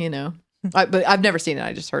anything, you know? But I've never seen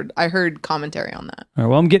it. I heard commentary on that. All right,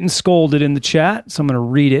 well, I'm getting scolded in the chat, so I'm going to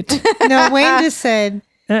read it. No, Wayne just said,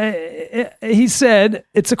 He said,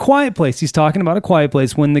 it's A Quiet Place. He's talking about A Quiet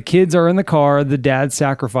Place. When the kids are in the car, the dad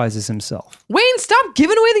sacrifices himself. Wayne, stop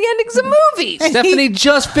giving away the endings of movies. Stephanie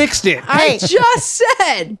just fixed it. I just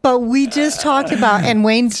said. but we just talked about, and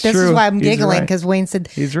Wayne's, this true. is why I'm He's giggling, right. because Wayne said,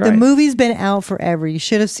 He's the right. movie's been out forever. You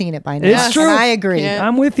should have seen it by now. It's true. And I agree. Yeah.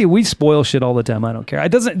 I'm with you. We spoil shit all the time. I don't care. It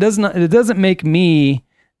doesn't make me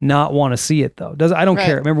not want to see it though. I don't Right.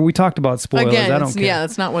 care. Remember we talked about spoilers. Again, I don't care.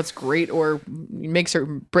 that's not what's great or makes or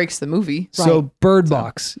breaks the movie. So Right. Bird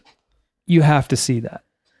Box, you have to see that.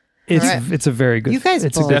 It's All right. it's a very good. You guys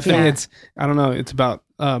it's a both, good Definitely, Yeah. it's I don't know. It's about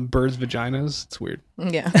birds' vaginas. It's weird.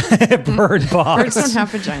 Yeah. Bird Box. Birds don't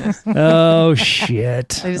have vaginas. Oh shit!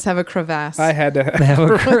 They just have a crevasse. I had to. They have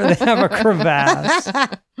a crevasse.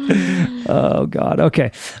 Oh god.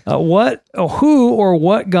 Okay. Who or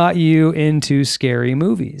what got you into scary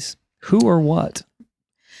movies? Who or what?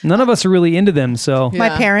 None of us are really into them, so Yeah. My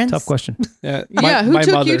parents. tough question. Yeah, Yeah, who my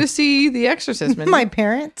took mother. you to see The Exorcist? Mindy? My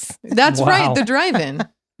parents. That's Wow. right, the drive-in,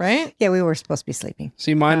 right? Yeah, we were supposed to be sleeping.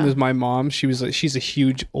 See, mine was my mom. She's a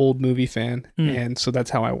huge old movie fan, and so that's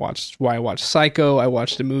how I watched. Why I watched Psycho. I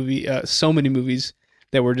watched a movie, so many movies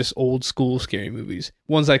that were just old school scary movies.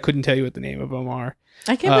 Ones I couldn't tell you what the name of them are.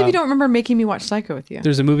 I can't believe you don't remember making me watch Psycho with you.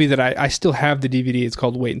 There's a movie that I still have the DVD. It's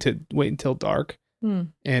called Wait Until Dark, Hmm.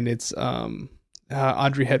 and it's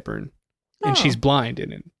Audrey Hepburn, and Oh. she's blind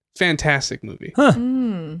in it. Fantastic movie, That's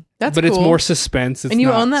but cool. it's more suspense. It's And you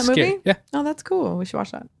not own that scary. movie? Yeah. Oh, that's cool. We should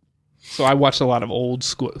watch that. So I watched a lot of old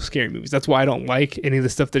school scary movies. That's why I don't like any of the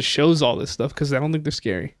stuff that shows all this stuff, because I don't think they're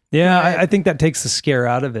scary. Yeah, Right. I think that takes the scare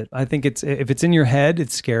out of it. I think it's if it's in your head,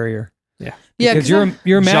 it's scarier. Yeah. Yeah, Because 'cause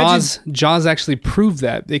you're imagining. Jaws actually proved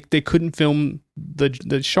that they couldn't film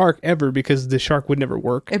the shark ever because the shark would never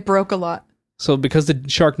work. it broke a lot. So because the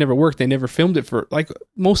shark never worked, they never filmed it for like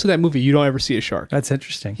most of that movie. You don't ever see a shark. That's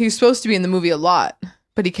interesting. He was supposed to be in the movie a lot,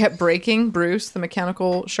 but he kept breaking. Bruce, the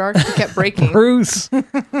mechanical shark, he kept breaking. Bruce.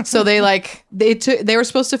 So they were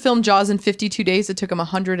supposed to film Jaws in 52 days. It took them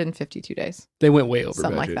 152 days, They went way over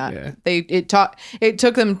something budget. like that. Yeah. It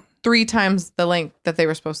took them 3 times the length that they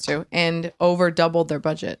were supposed to, and over doubled their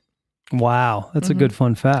budget. Wow, that's a good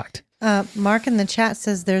fun fact. Mark in the chat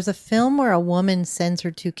says there's a film where a woman sends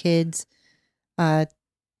her 2 kids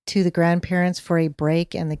to the grandparents for a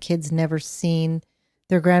break, and the kids never seen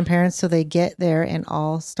their grandparents, so they get there and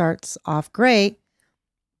all starts off great.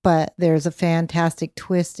 But there's a fantastic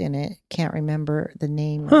twist in it. Can't remember the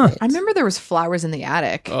name Huh. of it. I remember there was flowers in the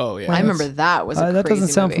attic. Oh yeah. I remember that was a That crazy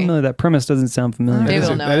doesn't sound movie. familiar. That premise doesn't sound familiar. Maybe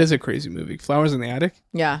they'll know That it. is a crazy movie. Flowers in the Attic.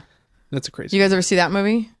 Yeah. That's a crazy. You guys ever see that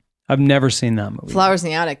movie? I've never seen that movie. Flowers in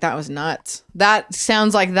the Attic. That was nuts. That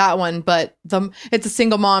sounds like that one, but it's a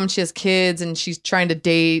single mom. She has kids and she's trying to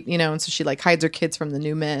date, and so she like hides her kids from the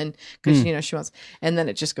new men because she wants. And then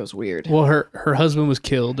it just goes weird. Well, her husband was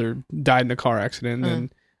killed or died in a car accident, and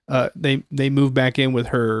they moved back in with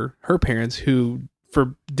her parents who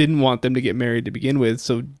didn't want them to get married to begin with,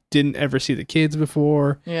 so didn't ever see the kids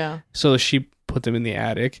before. Yeah. So she put them in the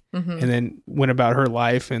attic and then went about her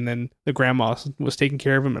life, and then the grandma was taking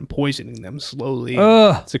care of them and poisoning them slowly.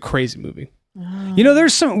 Ugh. It's a crazy movie.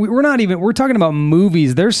 There's some, we're talking about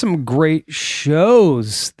movies. There's some great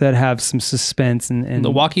shows that have some suspense and The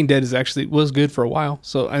Walking Dead was good for a while.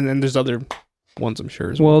 So, and then there's other ones I'm sure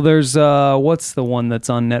as well. well, there's, what's the one that's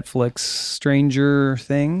on Netflix? Stranger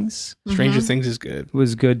Things Stranger Things is good.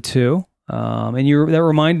 was good too. And that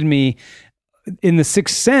reminded me in The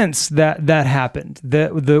Sixth Sense that happened.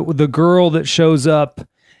 The girl that shows up,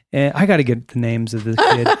 and I got to get the names of the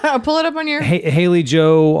kid. Pull it up on your Haley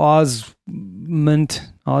Joe Osment.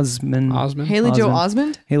 Haley Joe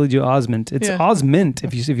Osmond. Haley Joe Osment. It's Yeah. Osment.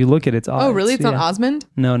 If you look at it, it's Oh, really? It's not yeah. Osmond.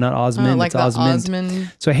 No, not Osment. Like it's the Osment.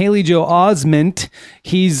 Osmond. So Haley Joe Osment,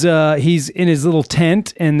 he's in his little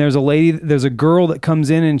tent, and there's a girl that comes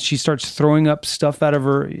in and she starts throwing up stuff out of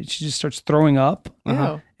her. She just starts throwing up.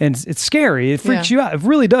 Ew. And it's scary. It freaks Yeah. you out. It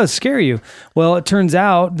really does scare you. Well, it turns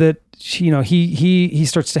out that he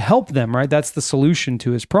starts to help them. Right, that's the solution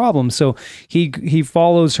to his problem. So he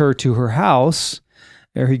follows her to her house,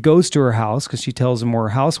 or he goes to her house because she tells him where her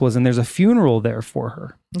house was, and there's a funeral there for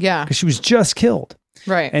her Yeah. because she was just killed.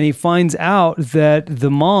 Right. And he finds out that the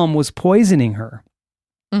mom was poisoning her.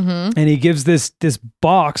 Mm-hmm. And he gives this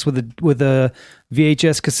box with a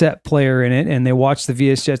VHS cassette player in it, and they watch the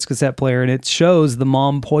VHS cassette player, and it shows the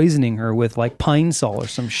mom poisoning her with like Pine Sol or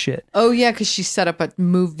some shit. Oh yeah, because she set up a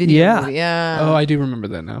video Yeah. movie. Yeah. Oh, I do remember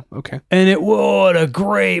that now. Okay. And what a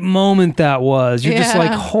great moment that was. You're just Yeah.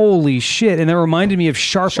 like, holy shit. And that reminded me of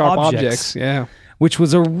Sharp Objects, Yeah. which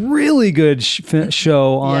was a really good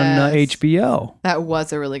show on Yes. HBO. That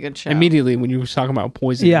was a really good show. Immediately when you were talking about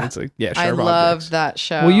poison, Yeah. it's like, yeah, I Sharp loved Objects. that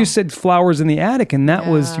show. Well, you said Flowers in the Attic, and that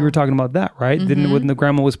was, Yeah. you were talking about that, right? Didn't when the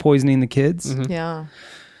grandma was poisoning the kids? Yeah.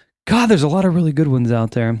 God, there's a lot of really good ones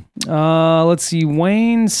out there. Let's see.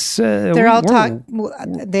 Wayne said They're all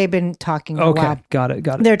they've been talking a Okay, while. got it.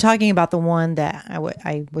 They're talking about the one that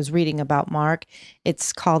I was reading about, Mark.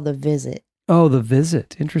 It's called The Visit. Oh, The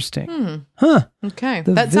Visit. Interesting. Hmm. Huh. Okay.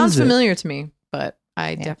 The That sounds Visit. familiar to me, but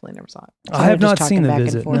I definitely never saw it. I have we're not just seen talking The back and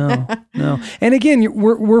Visit. forth. No, no. And again,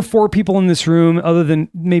 we're 4 people in this room. Other than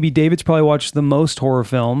maybe David's probably watched the most horror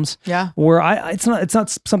films. Yeah. Where it's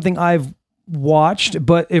not something I've watched,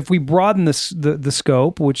 but if we broaden the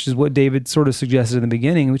scope, which is what David sort of suggested in the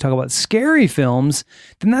beginning, and we talk about scary films,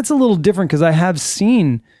 then that's a little different because I have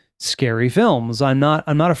seen scary films. I'm not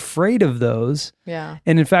afraid of those. Yeah.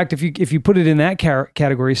 And in fact, if you put it in that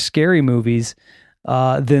category, scary movies,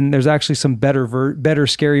 then there's actually some better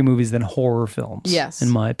scary movies than horror films. Yes. in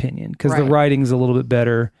my opinion, because the Right. writing's a little bit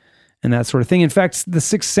better and that sort of thing. In fact, The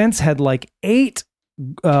Sixth Sense had like 8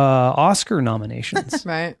 Oscar nominations.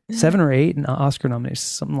 Right. 7 or 8 Oscar nominations,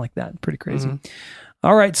 something like that. Pretty crazy.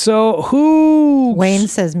 All right, so who? Wayne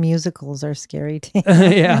says musicals are scary too.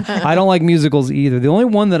 Yeah, I don't like musicals either. The only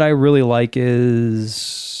one that I really like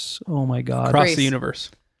is oh my god, Across Grease. the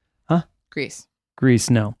Universe. Grease. Grease.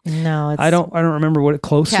 No, No, it's I don't remember what it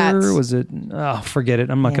closer Cats. was. It? Oh, forget it.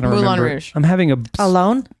 I'm not Yeah. going to Moulin remember. Rouge. I'm having a.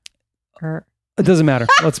 Alone. Or It doesn't matter.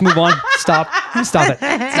 Let's move on. Stop it. Stop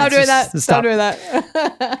doing that. Stop. Stop doing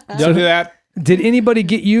that. Don't do that. Did anybody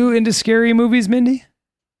get you into scary movies, Mindy?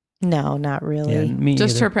 no, not really. Yeah, me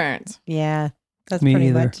Just either. her parents. Yeah, that's Me pretty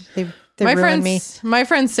either. much. They ruined me. My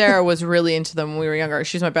friend Sarah was really into them when we were younger.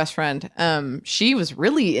 She's my best friend. She was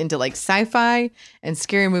really into like sci-fi and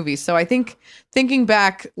scary movies. So I think thinking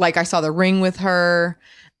back, like I saw The Ring with her.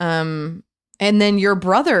 And then your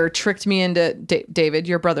brother tricked me into David,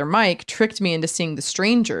 your brother Mike tricked me into seeing The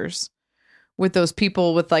Strangers with those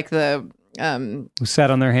people with like the Who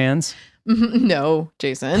sat on their hands? no,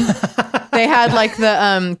 Jason. They had like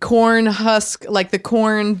the corn husk, like the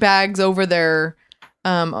corn bags over their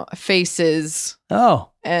faces, Oh,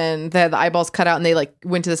 and they had the eyeballs cut out, and they like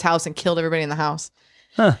went to this house and killed everybody in the house.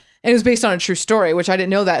 Huh. And it was based on a true story, which I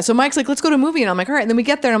didn't know that. So Mike's like, let's go to a movie. And I'm like, all right. And then we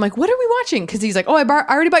get there and I'm like, what are we watching? Because he's like, oh, I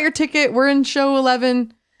already bought your ticket. We're in show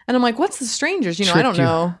 11. And I'm like, what's The Strangers? You know, I don't Tricked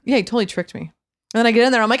you. know. Yeah, he totally tricked me. And then I get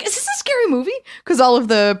in there. I'm like, is this a scary movie? Because all of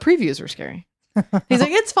the previews were scary. He's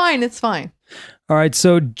like, it's fine. It's fine. all right.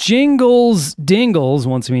 So Jingles Dingles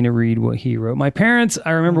wants me to read what he wrote. My parents,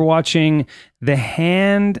 I remember watching The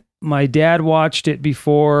Hand. My dad watched it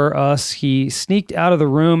before us. He sneaked out of the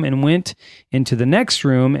room and went into the next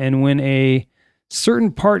room. And when a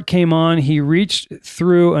certain part came on, he reached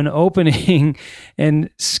through an opening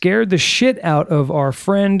and scared the shit out of our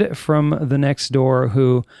friend from the next door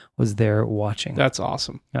who was there watching. That's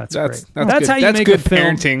awesome. That's That's great. good. how you That's make good a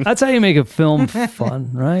film. parenting. That's how you make a film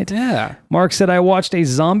fun, right? Yeah. Mark said, I watched a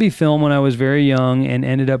zombie film when I was very young and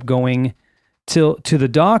ended up going to the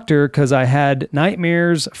doctor because I had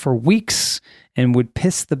nightmares for weeks and would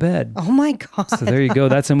piss the bed. Oh my god! So there you go.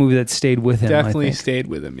 That's a movie that stayed with him. I Definitely think. stayed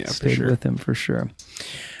with him. Yeah, for Stayed sure. with him for sure.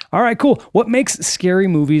 All right, cool. What makes scary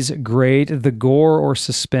movies great? The gore or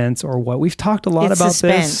suspense or what? We've talked a lot It's about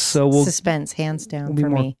suspense. this, so we'll suspense hands down be for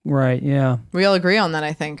more me. right. Yeah, We all agree on that,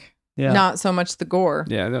 I think. yeah. Not so much the gore.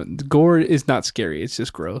 Yeah, the gore is not scary. It's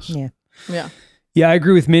just gross. Yeah. Yeah. Yeah, I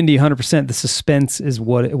agree with Mindy 100%. The suspense is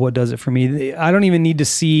what does it for me. I don't even need to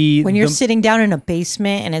see When you're sitting down in a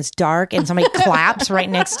basement and it's dark and somebody claps right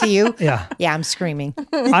next to you, yeah, I'm screaming.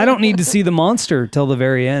 I don't need to see the monster till the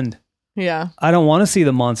very end. Yeah. I don't want to see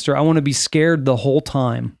the monster. I want to be scared the whole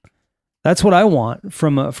time. That's what I want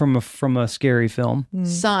from a scary film.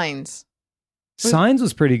 Signs. Signs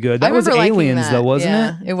was pretty good. I That was remember liking Aliens, that. though, wasn't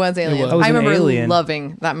Yeah, it? It was Aliens. was. That was I an remember alien.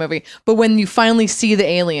 loving that movie. But when you finally see the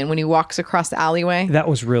alien, when he walks across the alleyway, That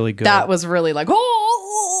was really good. that was really like,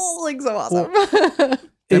 oh, like so awesome.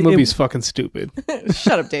 That movie's fucking stupid.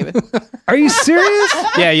 Shut up, David. Are you serious?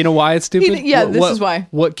 Yeah, you know why it's stupid? Yeah, this is why.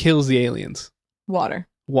 What kills the aliens? Water.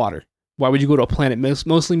 Water. Why would you go to a planet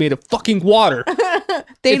mostly made of fucking water?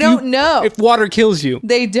 They If don't you- know. If water kills you.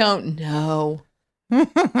 They don't know.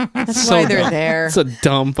 That's So why they're dumb. there. It's a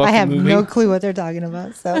dumb fucking I have movie. no clue what they're talking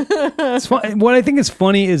about. So It's fun. What I think is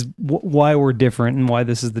funny is why we're different and why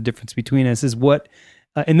this is the difference between us is what,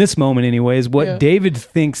 in this moment anyway, is what Yeah. David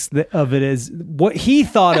thinks of it as what he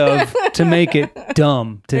thought of to make it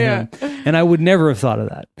dumb to him. And I would never have thought of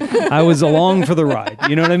that. I was along for the ride.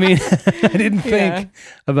 You know what I mean? I didn't think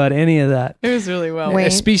about any of that. It was really well. Wait.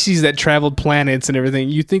 A species that traveled planets and everything,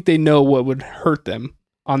 you think they know what would hurt them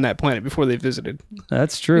on that planet before they visited.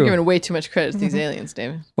 That's You're true. giving way too much credit to these aliens,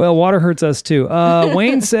 David. Well, water hurts us too.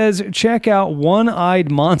 Wayne says, check out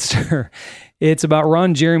One-Eyed Monster. It's about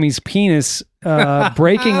Ron Jeremy's penis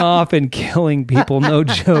breaking off and killing people. No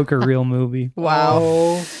joke, a real movie.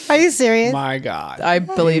 Wow. are you serious? My God. I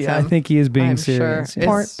believe I him. think he is being I'm serious. sure. Yeah.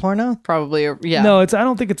 It's- Porno? Probably, yeah. No, I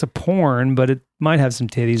don't think it's a porn, but it might have some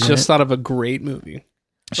titties Just in it. thought of a great movie.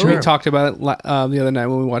 Sure. We talked about it the other night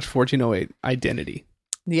when we watched 1408, Identity.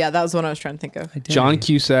 Yeah, that was what I was trying to think of. Identity. John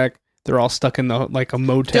Cusack, they're all stuck in a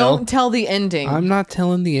motel. Don't tell the ending. I'm not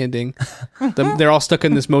telling the ending. They're all stuck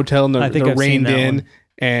in this motel and I they're, think they're I've seen reined that in one.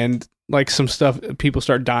 and like some stuff, people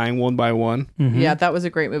start dying one by one. Mhm. Yeah, that was a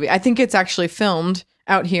great movie. I think it's actually filmed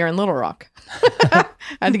out here in Little Rock. I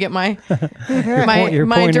had to get my Your my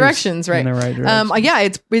pointers directions right. in the right direction. Yeah,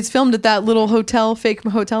 it's filmed at that little fake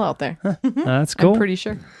hotel out there. That's cool. I'm pretty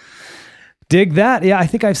sure. Dig that. Yeah, I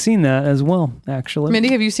think I've seen that as well, actually.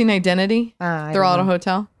 Mindy, have you seen Identity? I They're don't all at a know.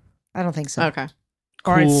 hotel. I don't think so. Okay.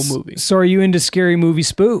 All right, Cool movie. So are you into scary movie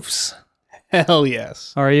spoofs? Hell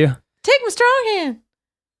yes. Are you? Take my strong hand.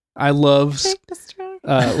 I love. Take the strong-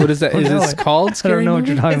 What is that? Oh, Is no, this called I Scary don't know what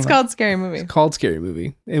Movie? you're talking It's about. called Scary Movie. It's called Scary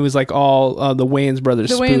Movie. It was like all the Wayans brothers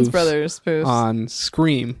The spoofs Wayans Brothers spoofs. on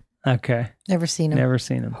Scream. Okay, Never seen him. never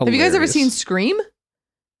seen him. Have you guys ever Hilarious. seen Scream?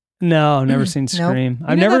 No, never seen Nope. Scream.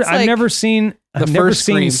 You know that's I've like- never seen. The I've never first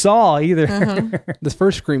seen Scream. Saw either. Uh-huh. The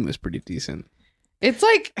first Scream was pretty decent. It's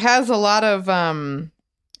like has a lot of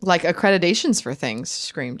like accreditations for things.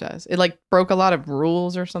 Scream does. It like broke a lot of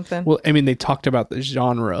rules or something. Well, I mean, they talked about the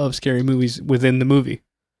genre of scary movies within the movie.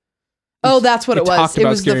 Oh, that's what It it was. talked It about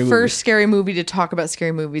was the scary first movies. scary movie to talk about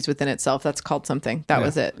scary movies within itself. That's called something. That Yeah.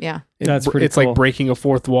 was it. Yeah. That's pretty It's cool. like breaking a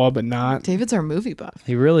fourth wall, but not. David's our movie buff.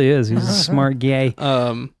 He really is. He's a Uh-huh. smart gay.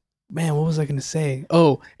 Man, what was I going to say?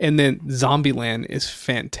 Oh, and then Zombieland is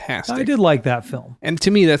fantastic. I did like that film. And to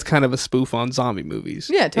me, that's kind of a spoof on zombie movies.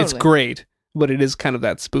 Yeah, It's totally. great, but it is kind of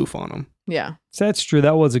that spoof on them. Yeah. So that's true.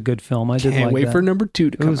 That was a good film. I did Can't like wait that. for number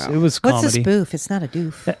 2 to it come was out. it was What's a comedy. spoof? It's not a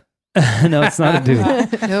doof. No, it's not a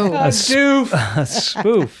dude. No. a spoof. A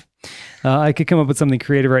spoof. I could come up with something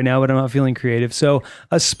creative right now, but I'm not feeling creative. So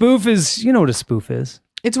a spoof is, you know what a spoof is?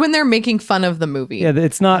 It's when they're making fun of the movie. Yeah,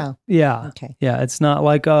 it's not. Oh. Yeah, Okay. yeah, it's not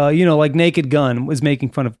like like Naked Gun was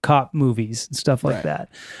making fun of cop movies and stuff like Right. that.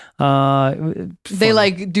 They funny.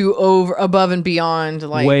 like do above and beyond,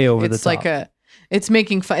 like Way over the it's like top. it's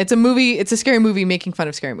making fun. It's a movie. It's a scary movie making fun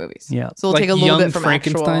of scary movies. Yeah. So we'll like take a little Young bit from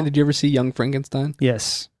Frankenstein. actual. Did you ever see Young Frankenstein?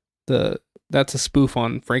 Yes. That's a spoof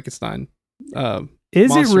on Frankenstein. Is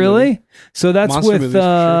Monster it really? movie. So that's Monster with movies,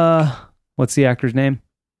 for what's the actor's name?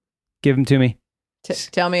 Give him to me.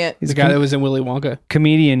 Tell me it. He's The a guy that was in Willy Wonka.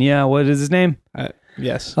 comedian. Yeah. What is his name?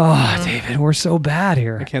 Yes. Oh, David, we're so bad I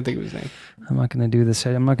here. can't think of his name. I'm not going to do this.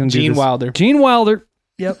 I'm not going to do Gene this. Wilder. Gene Wilder.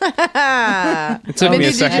 Yep. It took Mindy, me a did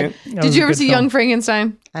you- second. That Did was you a ever good see film. Young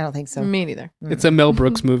Frankenstein? I don't think so. Me neither. It's a Mel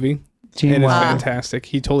Brooks movie. Gene and it's Wilder. fantastic.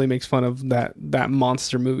 He totally makes fun of that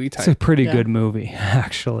monster movie It's a type. pretty Yeah. good movie,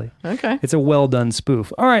 actually. Okay. It's a well done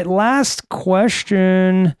spoof. All right, last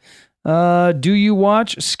question. Do you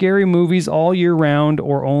watch scary movies all year round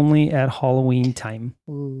or only at Halloween time?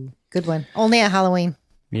 Ooh, good one. Only at Halloween.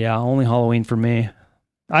 Yeah, only Halloween for me.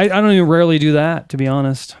 I don't even rarely do that, to be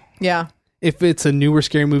honest. Yeah. If it's a newer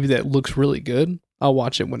scary movie that looks really good, I'll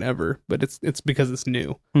watch it whenever. But it's because it's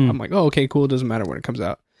new. I'm like, oh, okay, cool. It doesn't matter when it comes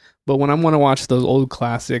out. But when I want to watch those old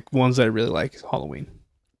classic ones that I really like, it's Halloween.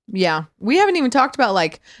 Yeah. We haven't even talked about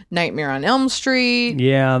like Nightmare on Elm Street.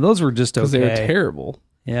 Yeah, those were just okay. Because they were terrible.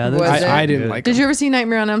 Yeah, Was those it? I didn't like Did them. you ever see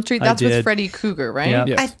Nightmare on Elm Street? I That's with did. Freddy Krueger, right? Yeah.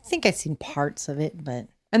 Yes. I think I've seen parts of it, but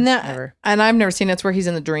And that Never. and I've never seen it. It's where he's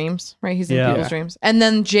in the dreams, right? He's in Yeah. people's dreams. And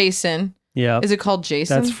then Jason. Yeah, Is it called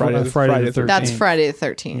Jason? that's Friday Friday the the 13th. That's Friday the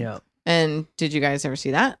 13th. Yeah. And did you guys ever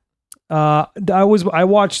see that? I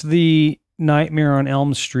watched the Nightmare on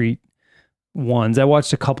Elm Street ones. I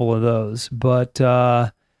watched a couple of those, but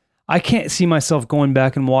I can't see myself going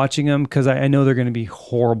back and watching them because I know they're going to be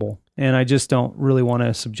horrible, and I just don't really want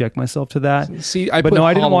to subject myself to that. See, But put no,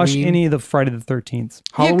 I didn't watch Halloween- any of the Friday the 13th.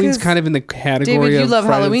 Halloween's 'cause kind of in the category David, you of love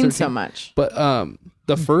Friday the Halloween 13th. so much. But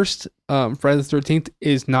the first Friday the 13th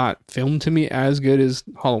is not filmed to me as good as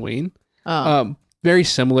Halloween. Oh. Very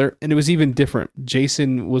similar, and it was even different.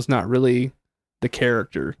 Jason was not really the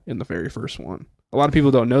character in the very first one. A lot of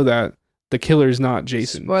people don't know that. The killer is not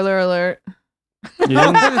Jason. Spoiler alert.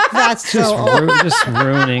 that's Just, so old. just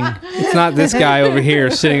ruining. It's not this guy over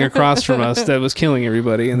here sitting across from us that was killing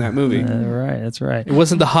everybody in that movie. Right, that's right. It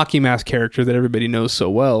wasn't the hockey mask character that everybody knows so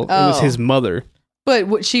well. It was Oh. his mother.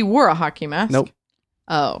 But she wore a hockey mask? Nope.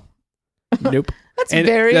 Oh. Nope. That's And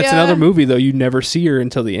very that's another movie though. You never see her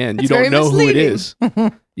until the end. You That's very don't know who it misleading. is.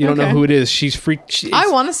 You don't know Okay. who it is. She's freak. I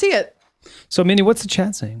want to see it. So, Minnie, what's the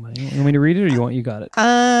chat saying? You want me to read it, or you got it?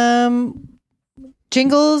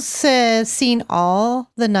 Jingles says seen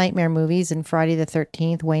all the Nightmare movies and Friday the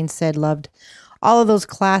 13th. Wayne said loved all of those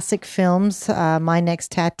classic films. My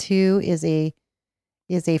next tattoo is a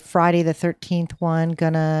Friday the 13th one.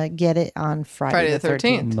 Gonna get it on Friday the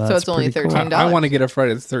 13th. So That's it's only pretty cool. $13. I want to get a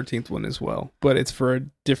Friday the 13th one as well, but it's for a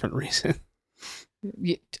different reason.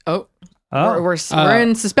 Oh. Oh, We're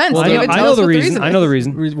in suspense. well, David, I tell know us the what reason. I know the is.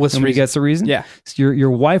 reason. What's the Somebody reason? gets the reason? Yeah, Your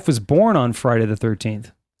wife was born on Friday the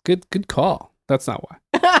 13th. good call. That's not why.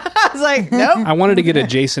 I was like, nope. I wanted to get a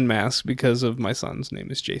Jason mask because of my son's name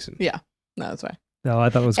is Jason. Yeah. No, that's why. No, I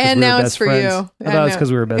thought it was because And we were now best it's for friends. you. I I thought it was know.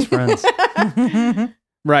 because we were best friends.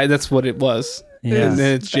 Right, that's what it was. Yeah. And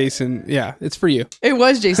then it's Jason. Yeah, it's for you. It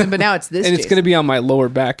was Jason, but now it's this And it's Jason. going to be on my lower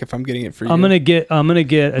back if I'm getting it for you. I'm gonna get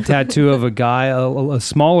a tattoo of a guy, a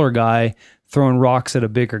smaller guy, throwing rocks at a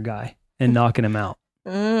bigger guy and knocking him out.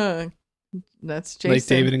 That's Jason. Like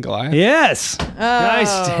David and Goliath. Yes. Oh.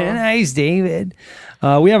 Nice, David.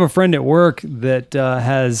 We have a friend at work that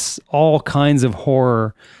has all kinds of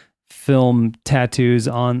horror film tattoos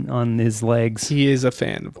on his legs. He is a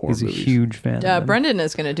fan of horror He's a movies. huge fan. of them. Brendan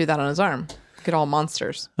is going to do that on his arm. Get all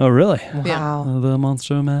monsters. Oh, really? Yeah. The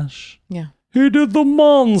Monster Mash. Yeah. He did the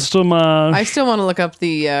Monster Mash. I still want to look up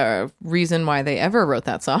the reason why they ever wrote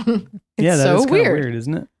that song. It's yeah, that so is kinda weird.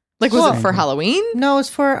 isn't it? Like, was Well- it for Halloween? No, it's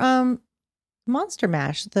for Monster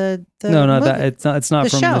Mash. The No, movie. that it's not. It's not The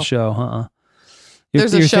from show. the show.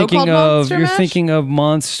 There's a show thinking called of Monster you're Mash? thinking of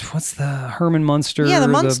Monster. What's the Herman Munster? Yeah, the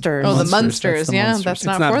Munsters. Oh, the Munsters. Munsters. That's the Yeah, Munsters. that's It's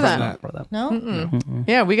not, not for from that. that. For them. No. Mm-mm.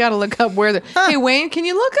 Yeah, we got to look up where the. Hey, Wayne, can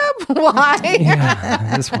you look up why?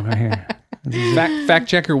 Yeah, this one right here. Fact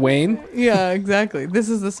checker Wayne. Yeah, exactly. This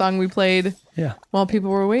is the song we played Yeah, while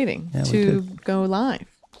people were waiting Yeah, we to go live.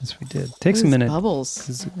 yes, we did. Takes a These minute. Bubbles.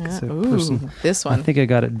 'Cause Yeah. a Ooh, person- this I one. think I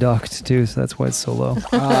got it ducked too, so that's why it's so low.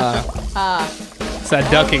 It's that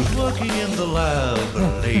ducking. Working in the lab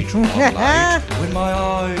late one night when my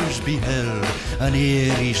eyes beheld an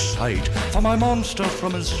eerie sight. For my monster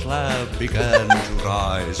from his slab began to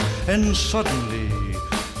rise, and suddenly,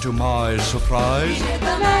 to my surprise,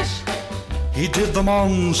 he did the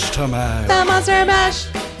monster mash. The Monster Mash.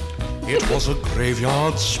 It was a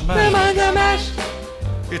graveyard The smash. Monster Mash.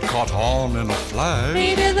 It caught on in a flash.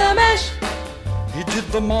 He did the mash. He did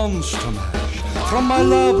the monster mash from my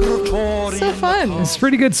laboratory. So fun. It's a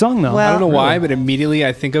pretty good song though. Well- I don't know why, but immediately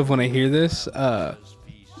I think of when I hear this.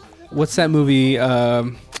 What's that movie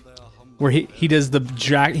where he does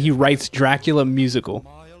he writes Dracula musical?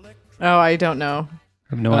 Oh, I don't know.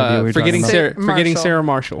 I have no idea what you're Forgetting talking about. Forgetting Marshall. Sarah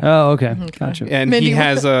Marshall. Oh, okay. Gotcha. And Mindy, he what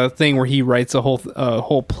has a thing where he writes a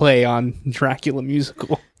whole play on Dracula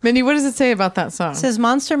musical. Mindy, what does it say about that song? It says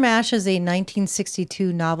Monster Mash is a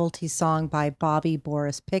 1962 novelty song by Bobby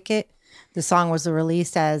Boris Pickett. The song was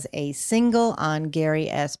released as a single on Gary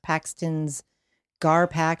S. Paxton's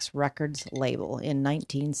Garpax Records label in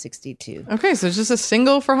 1962. Okay, so it's just a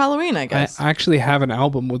single for Halloween, I I guess. actually have an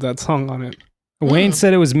album with that song on it. Wayne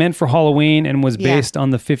said it was meant for Halloween and was Yeah. based on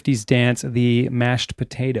the 50s dance, the mashed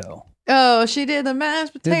potato. Oh, she did the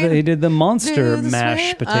mashed potato. He did the monster Did the mashed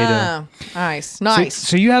sweet- potato. Ah, nice.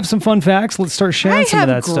 So you have some fun facts. Let's start sharing I some of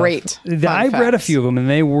have that great stuff. fun I've read a facts. few of them, and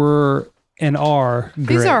they were and are great.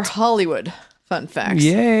 These are Hollywood fun facts.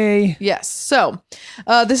 Yay! Yes. So,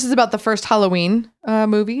 this is about the first Halloween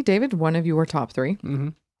movie. David, one of your top 3. Mm-hmm.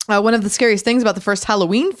 One of the scariest things about the first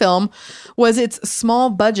Halloween film was its small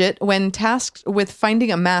budget when tasked with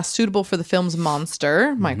finding a mask suitable for the film's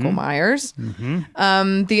monster, Michael Myers.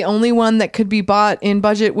 The only one that could be bought in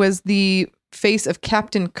budget was the face of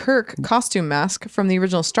Captain Kirk costume mask from the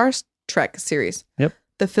original Star Trek series. Yep.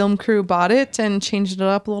 The film crew bought it and changed it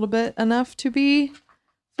up a little bit enough to be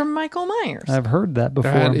from Michael Myers. I've heard that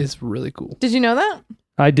before. That is really cool. Did you know that?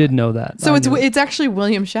 I did know that. So I it's knew it. it's actually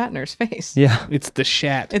William Shatner's face. Yeah, It's the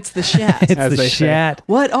Shat. It's the Shat. it's As the they say. Shat.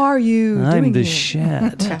 What are you I'm doing the here?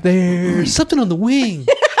 Shat. There's something on the wing.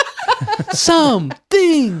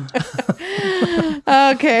 Something.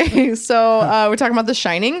 Okay, so we're talking about The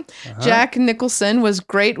Shining. Jack Nicholson was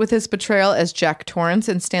great with his portrayal as Jack Torrance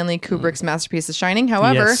in Stanley Kubrick's masterpiece The Shining.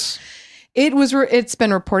 However, Yes. it's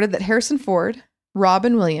been reported that Harrison Ford,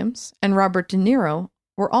 Robin Williams, and Robert De Niro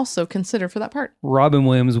were also considered for that part. Robin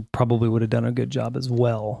Williams probably would have done a good job as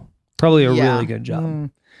well. Probably a Yeah. really good job.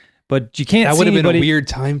 But you can't That see would have been a anybody, weird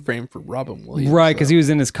time frame for Robin Williams. right? Because though. he was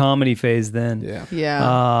in his comedy phase then. Yeah.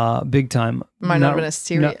 Yeah. Big time. Might not have been as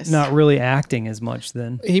serious. Not really acting as much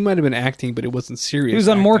then. He might have been acting, but it wasn't serious. He was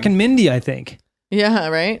on Mork and Mindy, I think. Yeah,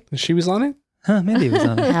 right? She was on it? Huh? Mindy was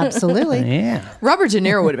on it. Absolutely. Yeah. Robert De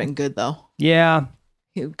Niro would have been good, though. Yeah.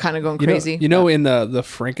 He kind of going You know- crazy. You know, in the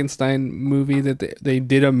Frankenstein movie that they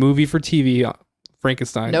did a movie for TV,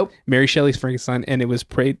 Frankenstein. Nope. Mary Shelley's Frankenstein, and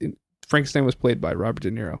Frankenstein was played by Robert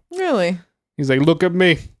De Niro. Really? He's like, look at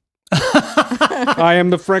me. I am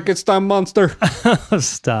the Frankenstein monster.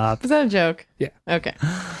 Stop. Was that a joke? Yeah. Okay.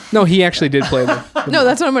 No, he actually did play them. No,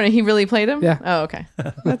 that's what I'm wondering. He really played him? Yeah. Oh, okay.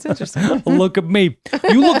 That's interesting. Look at me.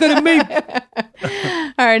 You looking at me.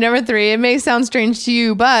 All right, number 3. It may sound strange to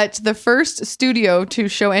you, but the first studio to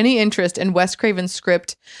show any interest in Wes Craven's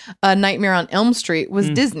script, Nightmare on Elm Street, was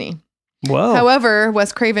Disney. Whoa. However,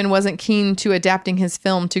 Wes Craven wasn't keen to adapting his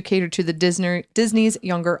film to cater to the Disney's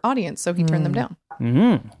younger audience, so he turned them down.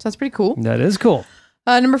 Mhm. So that's pretty cool. That is cool.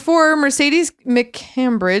 Number 4, Mercedes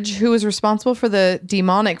McCambridge, who was responsible for the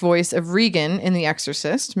demonic voice of Regan in The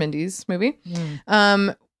Exorcist, Mindy's movie,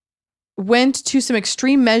 went to some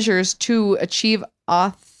extreme measures to achieve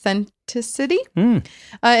authenticity toxicity.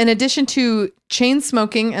 In addition to chain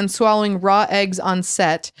smoking and swallowing raw eggs on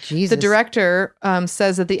set, Jesus. the director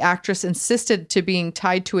says that the actress insisted to being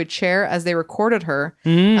tied to a chair as they recorded her,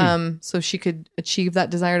 so she could achieve that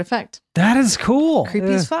desired effect. That is cool. Creepy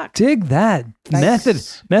as fuck. Dig that. Method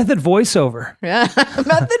voiceover. Yeah,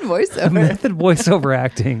 method voiceover. Method voiceover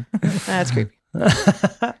acting. That's creepy.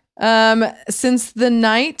 Since the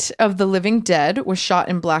Night of the Living Dead was shot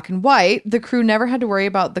in black and white, the crew never had to worry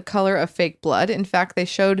about the color of fake blood. In fact, they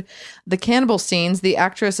showed the cannibal scenes. The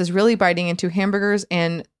actress is really biting into hamburgers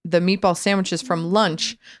and the meatball sandwiches from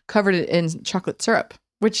lunch covered in chocolate syrup,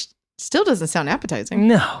 which still doesn't sound appetizing.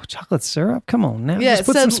 No, chocolate syrup? Come on now. Yeah, Just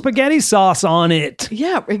put it some said- spaghetti sauce on it.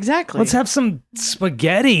 Yeah, exactly. Let's have some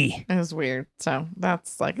spaghetti. It was weird. So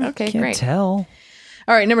that's like, okay, Can't great. tell.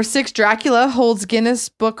 All right, number 6, Dracula holds Guinness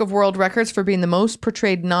Book of World Records for being the most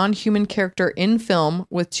portrayed non-human character in film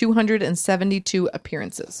with 272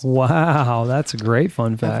 appearances. Wow, that's a great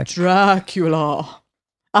fun fact. Dracula,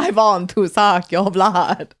 I want to suck your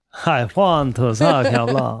blood. I want to suck your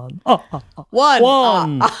blood.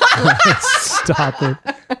 One. Stop it.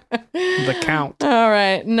 The Count. All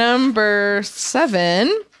right, number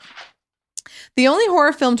 7. The only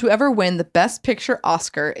horror film to ever win the Best Picture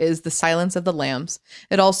Oscar is The Silence of the Lambs.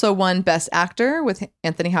 It also won Best Actor with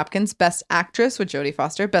Anthony Hopkins, Best Actress with Jodie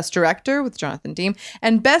Foster, Best Director with Jonathan Demme,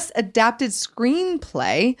 and Best Adapted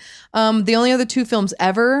Screenplay. The only other 2 films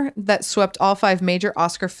ever that swept all 5 major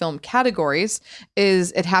Oscar film categories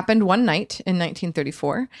is It Happened One Night in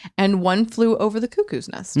 1934 and One Flew Over the Cuckoo's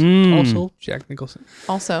Nest. Also, Jack Nicholson.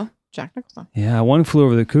 Also, Jack Nicholson. Yeah, One Flew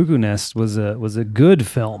Over the Cuckoo Nest was a good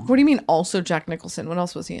film. What do you mean also Jack Nicholson? What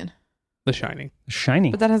else was he in? The Shining.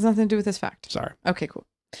 Shining. But that has nothing to do with this fact. Sorry. Okay, cool.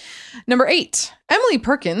 Number 8, Emily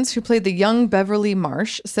Perkins, who played the young Beverly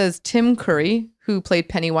Marsh, says Tim Curry, who played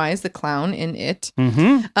Pennywise the clown in It,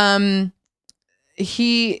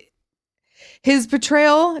 his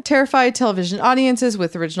portrayal terrified television audiences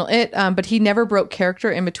with original It, but he never broke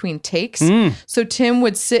character in between takes. So Tim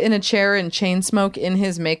would sit in a chair and chain smoke in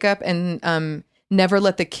his makeup and never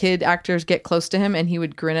let the kid actors get close to him, and he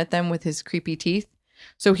would grin at them with his creepy teeth.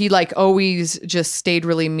 So he like always just stayed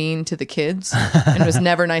really mean to the kids and was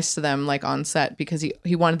never nice to them like on set because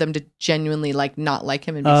he wanted them to genuinely like not like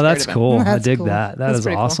him and be Oh, scared that's of him. cool. I That's dig cool. that. That That's is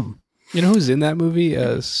pretty cool. awesome. You know who's in that movie?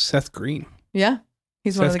 Seth Green. Yeah.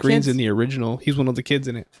 He's one of the Seth Green's kids. in the original. He's one of the kids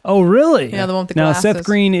in it. Oh, really? Yeah, the one with the now, glasses. Seth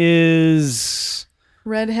Green is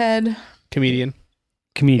Redhead. Comedian.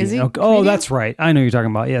 comedian. Is he Oh, comedian? that's right. I know who you're talking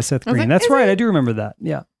about. Yeah, Seth I was Green. like, That's is right. he? I do remember that.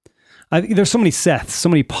 Yeah. There's so many Seths, so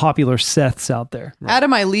many popular Seths out there. Out of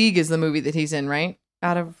My League is the movie that he's in, right?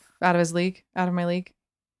 Out of his league. Out of My League.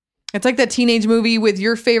 It's like that teenage movie with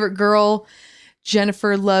your favorite girl,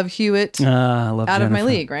 Jennifer Love Hewitt. I love Out of My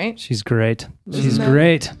Jennifer. League, right? She's great. Isn't She's that-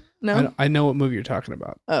 great. No. I know what movie you're talking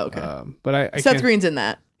about. Oh, okay. But I Seth can't- Green's in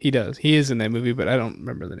that. He does. He is in that movie, but I don't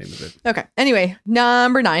remember the name of it. Okay. Anyway,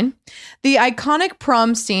 number 9. The iconic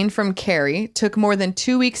prom scene from Carrie took more than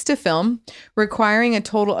 2 weeks to film, requiring a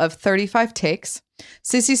total of 35 takes.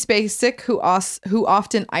 Sissy Spacek, who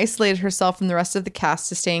often isolated herself from the rest of the cast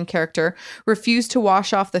to stay in character, refused to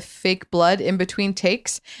wash off the fake blood in between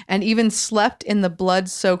takes and even slept in the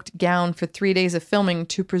blood-soaked gown for 3 days of filming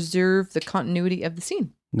to preserve the continuity of the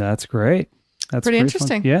scene. That's great. That's Pretty fun.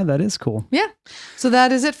 interesting. Yeah, that is cool. Yeah. So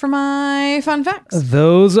that is it for my fun facts.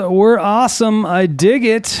 Those were awesome. I dig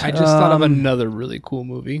it. I just thought of another really cool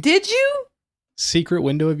movie. Did you? Secret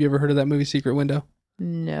Window. Have you ever heard of that movie, Secret Window?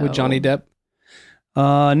 No. With Johnny Depp?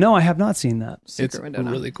 No, I have not seen that. Secret It's Window,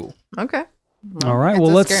 no. really cool. Okay. All right. It's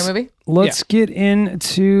Well, a let's scary movie. let's get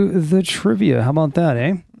into the trivia. How about that,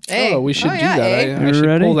 eh? Hey. Oh, we should do yeah, that. eh? I should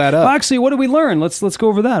ready? pull that up. Well, actually, what did we learn? Let's go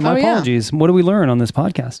over that. My Oh, yeah. apologies. What did we learn on this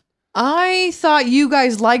podcast? I thought you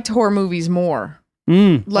guys liked horror movies more.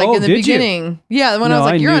 Like Oh, in the did you? beginning. Yeah, when I No, was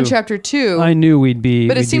like, I you're on knew. chapter 2. I knew we'd be.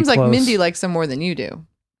 but it we'd be seems like close. Mindy likes them more than you do.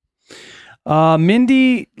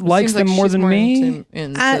 Mindy likes Seems like them more she's than me.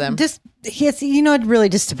 into them. Yes, you know, it really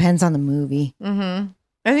just depends on the movie. Mm-hmm.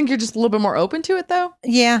 I think you're just a little bit more open to it, though.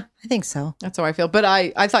 Yeah, I think so. That's how I feel. But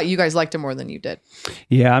I thought you guys liked it more than you did.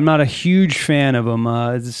 Yeah, I'm not a huge fan of them.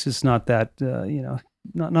 It's just not that,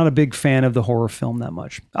 not a big fan of the horror film that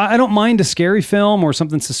much. I don't mind a scary film or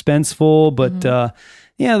something suspenseful, but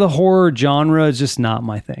Mm-hmm. the horror genre is just not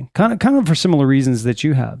my thing. Kind of for similar reasons that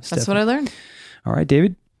you have. That's what I learned. All right,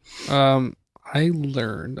 David. I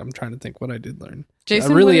learned. I'm trying to think what I did learn.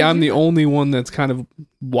 Jason, Really, what did I'm you the learn? only one that's kind of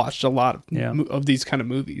watched a lot of, Yeah. of these kind of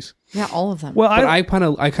movies. Yeah, all of them. Well, But I kind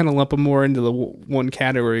of lump them more into the one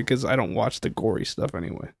category because I don't watch the gory stuff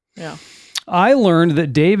anyway. Yeah. I learned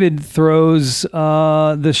that David throws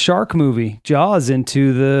the shark movie Jaws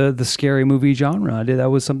into the scary movie genre. That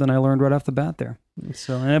was something I learned right off the bat there.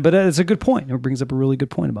 So, but it's a good point. It brings up a really good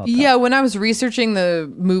point about that. Yeah, when I was researching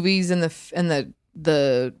the movies and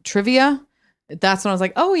the trivia, that's when I was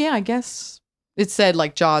like, oh yeah, I guess it said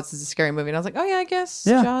like Jaws is a scary movie, and I was like, oh yeah, I guess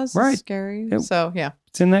Jaws is scary. So yeah,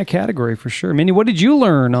 it's in that category for sure. Minnie, what did you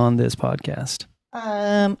learn on this podcast?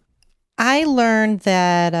 I learned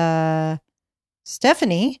that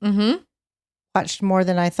Stephanie watched more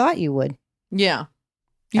than I thought you would. Yeah.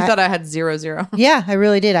 You thought I had 0-0. Yeah, I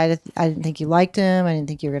really did. I didn't think you liked him. I didn't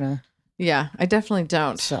think you were gonna. Yeah, I definitely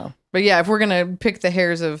don't. So, but yeah, if we're gonna pick the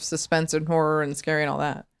hairs of suspense and horror and scary and all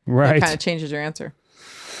that, Right. it kind of changes your answer.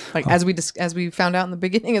 Like as we found out in the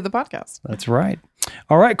beginning of the podcast. That's right.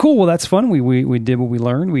 All right, cool. Well, that's fun. We did what we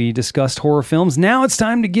learned. We discussed horror films. Now it's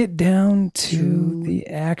time to get down to the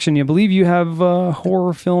action. I believe you have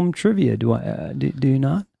horror film trivia. Do you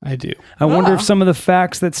not? I do. I wonder if some of the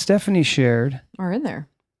facts that Stephanie shared Are in there.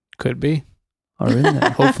 Could be. are in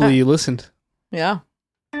there. Hopefully you listened. Yeah.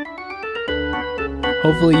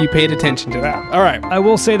 Hopefully you paid attention to that. All right. I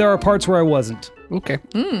will say there are parts where I wasn't. Okay.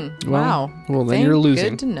 Wow. Well, then you're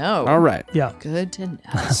losing. Good to know. All right. Yeah. Good to know.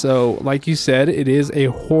 So, like you said, it is a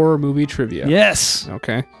horror movie trivia. Yes.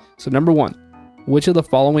 Okay. So, number 1. Which of the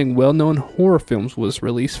following well-known horror films was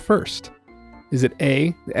released first? Is it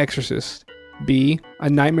A, The Exorcist, B, A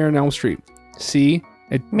Nightmare on Elm Street, C,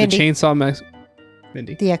 The Mindy. Chainsaw Massacre?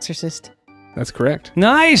 Mindy. The Exorcist. That's correct.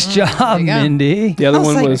 Nice job, there you go. Mindy. The other I was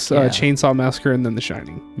one like, was yeah. Chainsaw Massacre and then The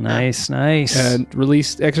Shining. Nice. And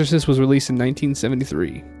Exorcist was released in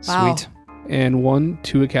 1973 Wow. Sweet. and won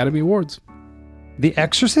 2 Academy Awards. The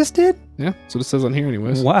Exorcist did? Yeah, that's what it says on here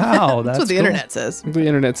anyways. Wow. That's what the cool. internet says. The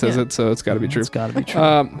internet says it, so it's got to be true. It's got to be true.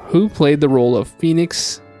 Who played the role of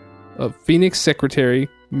Phoenix secretary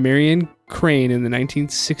Marion Crane in the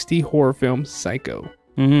 1960 horror film Psycho?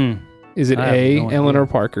 Mm-hmm. Is it I have A, no idea. Eleanor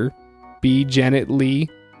Parker, B, Janet Leigh,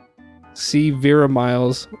 C, Vera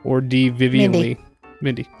Miles, or D, Vivian Mindy. Leigh?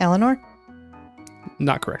 Mindy. Eleanor.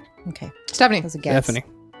 Not correct. Okay, Stephanie. that was a guess. Stephanie.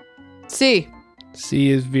 C. C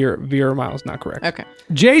is Vera Miles. Not correct. Okay.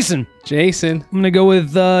 Jason. Jason. I'm going to go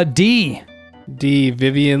with D. D,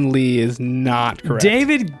 Vivian Leigh is not correct.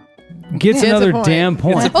 David gets Gets a another point. damn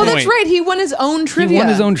point. It's a Oh, that's point. right. He won his own trivia. He won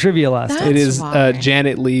his own trivia last That's time. It is why.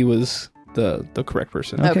 Janet Leigh was the correct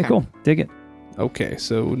person. Okay, Okay. cool. Dig it. Okay,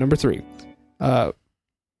 so number 3.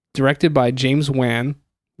 Directed by James Wan.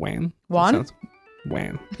 Wan? Wan? That sounds-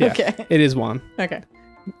 Wan. Yeah. Okay. It is Wan. Okay.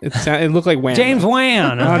 It looked like Wan. James though.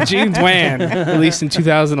 Wan. James Wan. Released in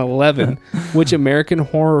 2011. Which American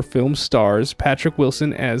horror film stars Patrick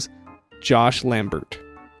Wilson as Josh Lambert?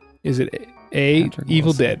 Is it A, Patrick Evil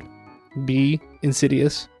Wilson. Dead, B,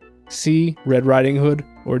 Insidious, C, Red Riding Hood,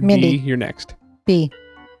 or Mindy. D, you're next? B.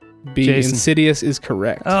 B, Jason. Insidious is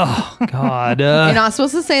correct. Oh, God. You're not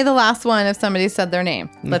supposed to say the last one if somebody said their name.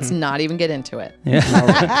 Let's not even get into it.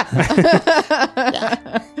 yeah.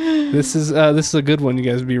 This is a good one. You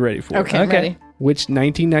guys be ready for. Okay, I'm Okay. ready. Which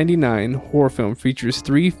 1999 horror film features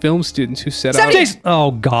 3 film students who set out? Jason.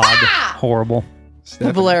 Oh, God. Horrible.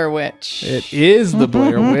 The Blair Witch. It is the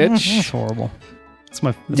Blair Witch. That's horrible. It's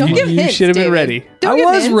my. Don't you give hints, should have been David. ready. Don't I give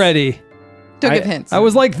was hints. ready. Don't I- give hints. I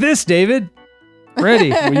was like this, David.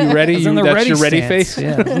 Ready. Were you ready? I was in the That's ready your ready stance. face?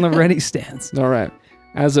 Yeah, I was in the ready stance. All right.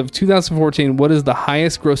 As of 2014, what is the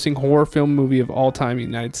highest grossing horror film movie of all time in the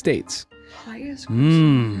United States? Okay.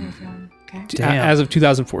 Damn. As of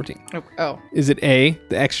 2014. Oh. Is it A,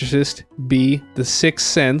 The Exorcist, B, The Sixth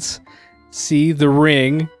Sense, C, The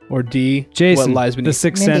Ring, or D, Jason, What Lies The Beneath?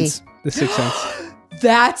 Sixth Mindy. Sense. The Sixth Sense.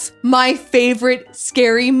 That's my favorite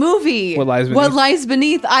scary movie. What Lies Beneath? What Lies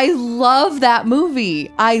Beneath. I love that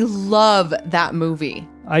movie. I love that movie.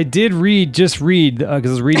 I did just read because I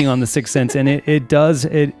was reading on The Sixth Sense, and it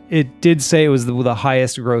did say it was the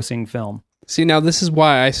highest grossing film. See, now this is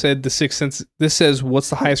why I said The Sixth Sense. This says, what's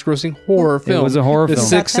the highest grossing horror film? was a horror the film.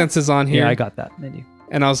 Sixth Sense is on here. Yeah, I got that. Mindy.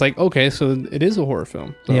 And I was like, okay, so it is a horror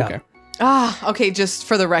film. So, Yeah. okay. Okay, just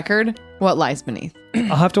for the record, What Lies Beneath.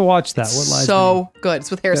 I'll have to watch that. What lies So good.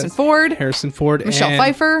 It's with Harrison Yes. Ford. Harrison Ford Michelle and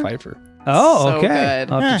Pfeiffer. Oh, So okay.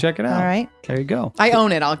 good. I'll have Huh. to check it out. All right. There you go. I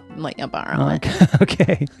own it. I'll let you borrow it.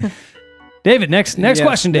 Okay. David, next Yes.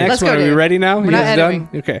 question, David. Next Let's go, one. Are we David. ready now? We're You not guys editing.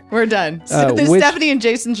 done? Okay. We're done. Which- Stephanie and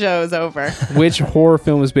Jason show is over. Which horror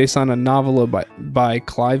film is based on a novel by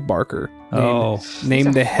Clive Barker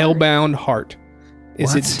named The Hellbound Heart?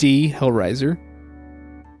 Is What? it D, Hellraiser?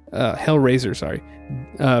 Hellraiser, sorry.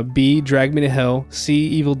 B, Drag Me to Hell, C,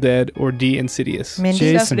 Evil Dead, or D, Insidious? Mindy.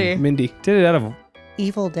 Jason. Stephanie. Mindy, Did it out of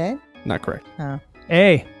Evil Dead. not correct. Oh.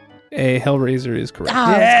 A. A. Hellraiser is correct.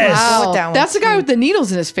 Oh, Yes. wow. That's the guy with the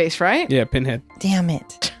needles in his face, right? Yeah, Pinhead. Damn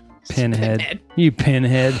it. Pinhead. You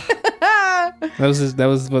pinhead. That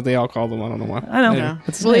was what they all called him. I don't know why. I know. Yeah.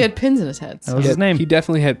 That's his Well, he name. had pins in his head. That was his name. He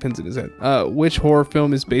definitely had pins in his head. Which horror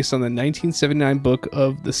film is based on the 1979 book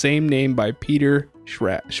of the same name by Peter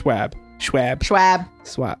Schwab? Schwab.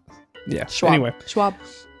 Yeah. Schwab. Anyway, Schwab.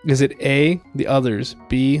 is it A, The Others,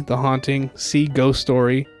 B, The Haunting, C, Ghost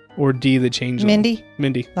Story, or D, The Changeling?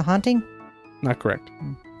 Mindy. The Haunting? Not correct.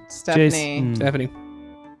 Stephanie. Jason. Stephanie.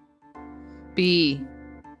 B.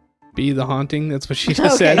 B, The Haunting. That's what she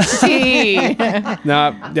just Okay. said. C.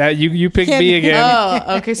 Nah, yeah, you picked B again.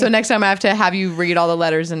 Oh, okay. So next time I have to have you read all the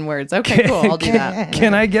letters and words. Okay, cool. I'll do that.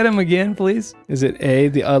 Can I get him again, please? Is it A,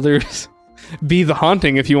 The Others, B, The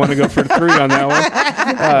Haunting, if you want to go for 3 on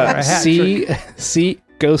that one? C,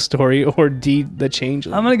 Ghost Story, or D, The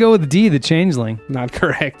Changeling? I'm going to go with D, the changeling. Not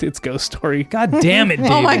correct. It's Ghost Story. God damn it,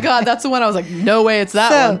 David. Oh my God, that's the one I was like, no way, it's that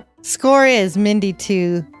So, one. score is Mindy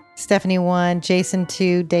 2, Stephanie 1, Jason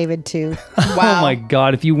 2, David 2. Wow. Oh my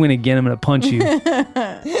God. If you win again, I'm going to punch you.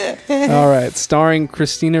 All right. Starring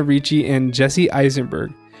Christina Ricci and Jesse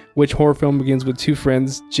Eisenberg. Which horror film begins with two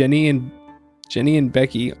friends, Jenny and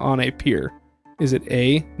Becky, on a pier? Is it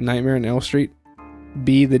A, Nightmare on Elm Street,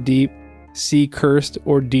 B, The Deep, C, Cursed,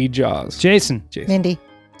 or D, Jaws? Jason. Mindy.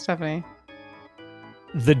 Stephanie.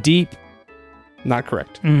 The Deep. Not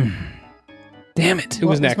correct. Damn it. Who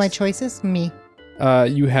was What next? my choices? Me.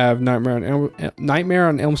 You have Nightmare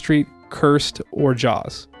on Elm Street, Cursed, or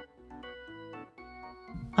Jaws?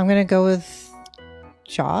 I'm going to go with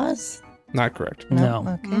Jaws. Not correct. No. Okay.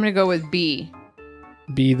 I'm going to go with B.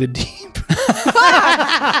 B, The Deep.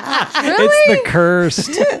 It's the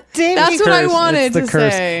cursed. Damn That's you. what I Curse. wanted It's the to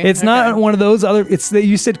curse. say. It's not Okay. one of those other. It's that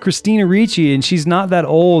you said Christina Ricci, and she's not that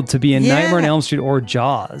old to be in Yeah. Nightmare on Elm Street or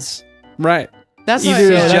Jaws. Right. That's what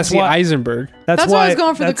Either I, is yeah. Jesse why- Eisenberg. That's why I was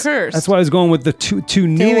going for the cursed. That's why I was going with the two David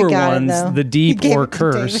newer got it, ones, though. the He Deep gave or it to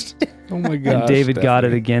David. Cursed. Oh my And god. David got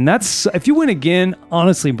it again. That's if you win again.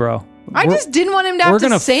 Honestly, bro, I we're- just didn't want him to we're have to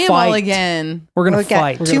gonna say them all fight. again. we're gonna Okay.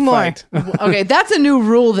 fight. We're Two gonna more. fight. Okay, that's a new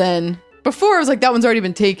rule then. Before I was like, that one's already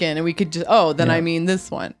been taken, and we could just, I mean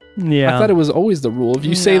this one. Yeah, I thought it was always the rule. If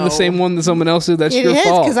you say No. the same one that someone else did, that's It your is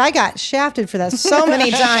fault. because I got shafted for that so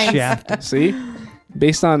many times. Shafted. See?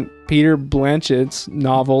 Based on Peter Blanchett's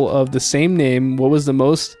novel of the same name, where was the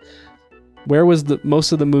most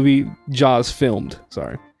of the movie Jaws filmed?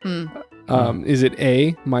 Sorry. Is it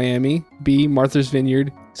A, Miami, B, Martha's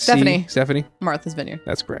Vineyard, C, Stephanie. Martha's Vineyard.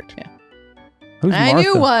 That's correct. Yeah. Who's I Martha?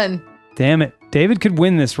 knew one. Damn it, David could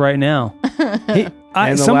win this right now.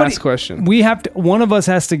 And the last question. We have to. One of us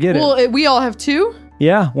has to get it. Well, we all have two.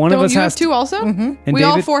 Yeah, one of Don't us you has have two also? And We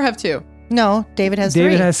all David- four have two. No, David has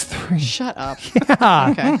David 3. has 3. Shut up.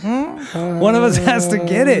 Yeah. Okay. One of us has to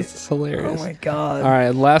get it. It's hilarious. Oh my God. All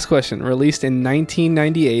right, last question. Released in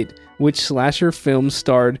 1998, which slasher film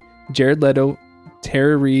starred Jared Leto,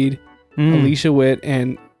 Tara Reid, Alicia Witt,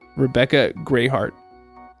 and Rebecca Grayhart?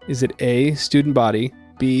 Is it A, Student Body,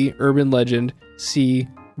 B, Urban Legend, C,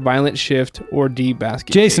 Violent Shift, or D,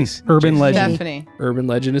 Basket Jason, Case? Urban Legend. Stephanie. Urban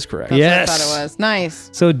Legend is correct. That's Yes. what I thought it was. Nice.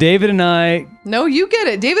 So David and I, No, you get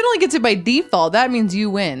it. David only gets it by default. That means you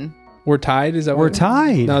win. We're tied? Is that we're what?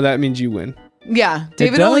 tied. No, that means you win. Yeah.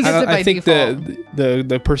 David does? only gets it by I think default.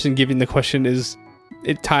 the person giving the question is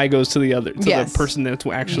tie goes to the other Yes. the person that's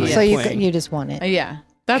actually So playing. you just won it. Yeah.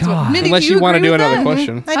 That's God. what. Mindy, Unless do you want to agree do with another that?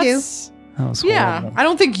 question. I do. That's- That was Yeah. horrible. I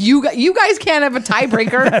don't think you guys can't have a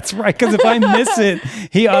tiebreaker. That's right. Because if I miss it,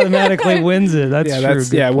 he automatically wins it. That's Yeah, true. that's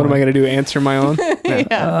Good What am I point. going to do? Answer my own? No.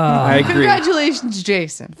 Yeah. I agree. Congratulations,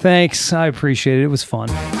 Jason. Thanks. I appreciate it. It was fun.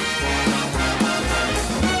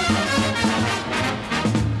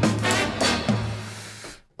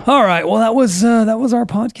 All right. Well, that was our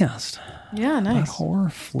podcast. Yeah, nice. Horror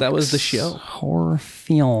flicks. That was the show. Horror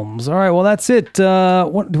films. All right. Well, that's it.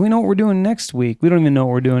 What do we know what we're doing next week? We don't even know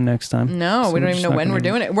what we're doing next time. No, So we don't we're even just know not when gonna- we're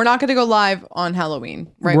doing it. We're not going to go live on Halloween,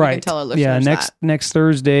 right? We can tell our listeners Yeah. that. Next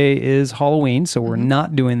Thursday is Halloween, so we're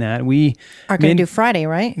not doing that. We Are going to do Friday,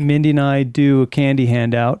 right? Mindy and I do a candy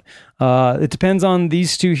handout. It depends on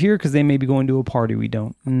these two here because they may be going to a party we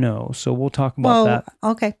don't know. So we'll talk about that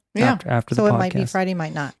okay. Yeah. after So the it podcast. might be Friday,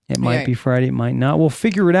 might not. It might Right. be Friday, it might not. We'll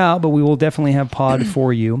figure it out, but we will definitely have pod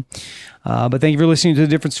for you. But thank you for listening to The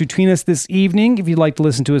Difference Between Us this evening. If you'd like to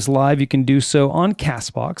listen to us live, you can do so on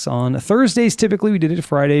CastBox. On Thursdays, typically, we did it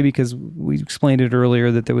Friday because we explained it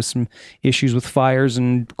earlier that there was some issues with fires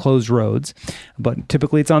and closed roads. But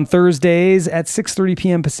typically, it's on Thursdays at 6:30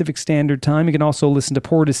 p.m. Pacific Standard Time. You can also listen to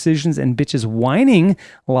Poor Decisions and Bitches Whining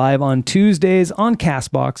live on Tuesdays on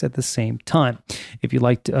CastBox at the same time. If you'd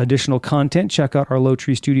like to additional content, check out our Low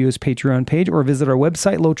Tree Studios Patreon page or visit our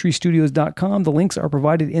website, lowtreestudios.com. The links are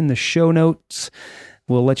provided in the show notes.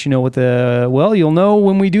 We'll let you know you'll know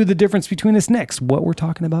when we do the difference between this next, what we're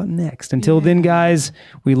talking about next. Until then, guys,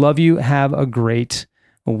 we love you. Have a great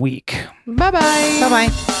week. Bye-bye.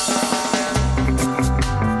 Bye-bye.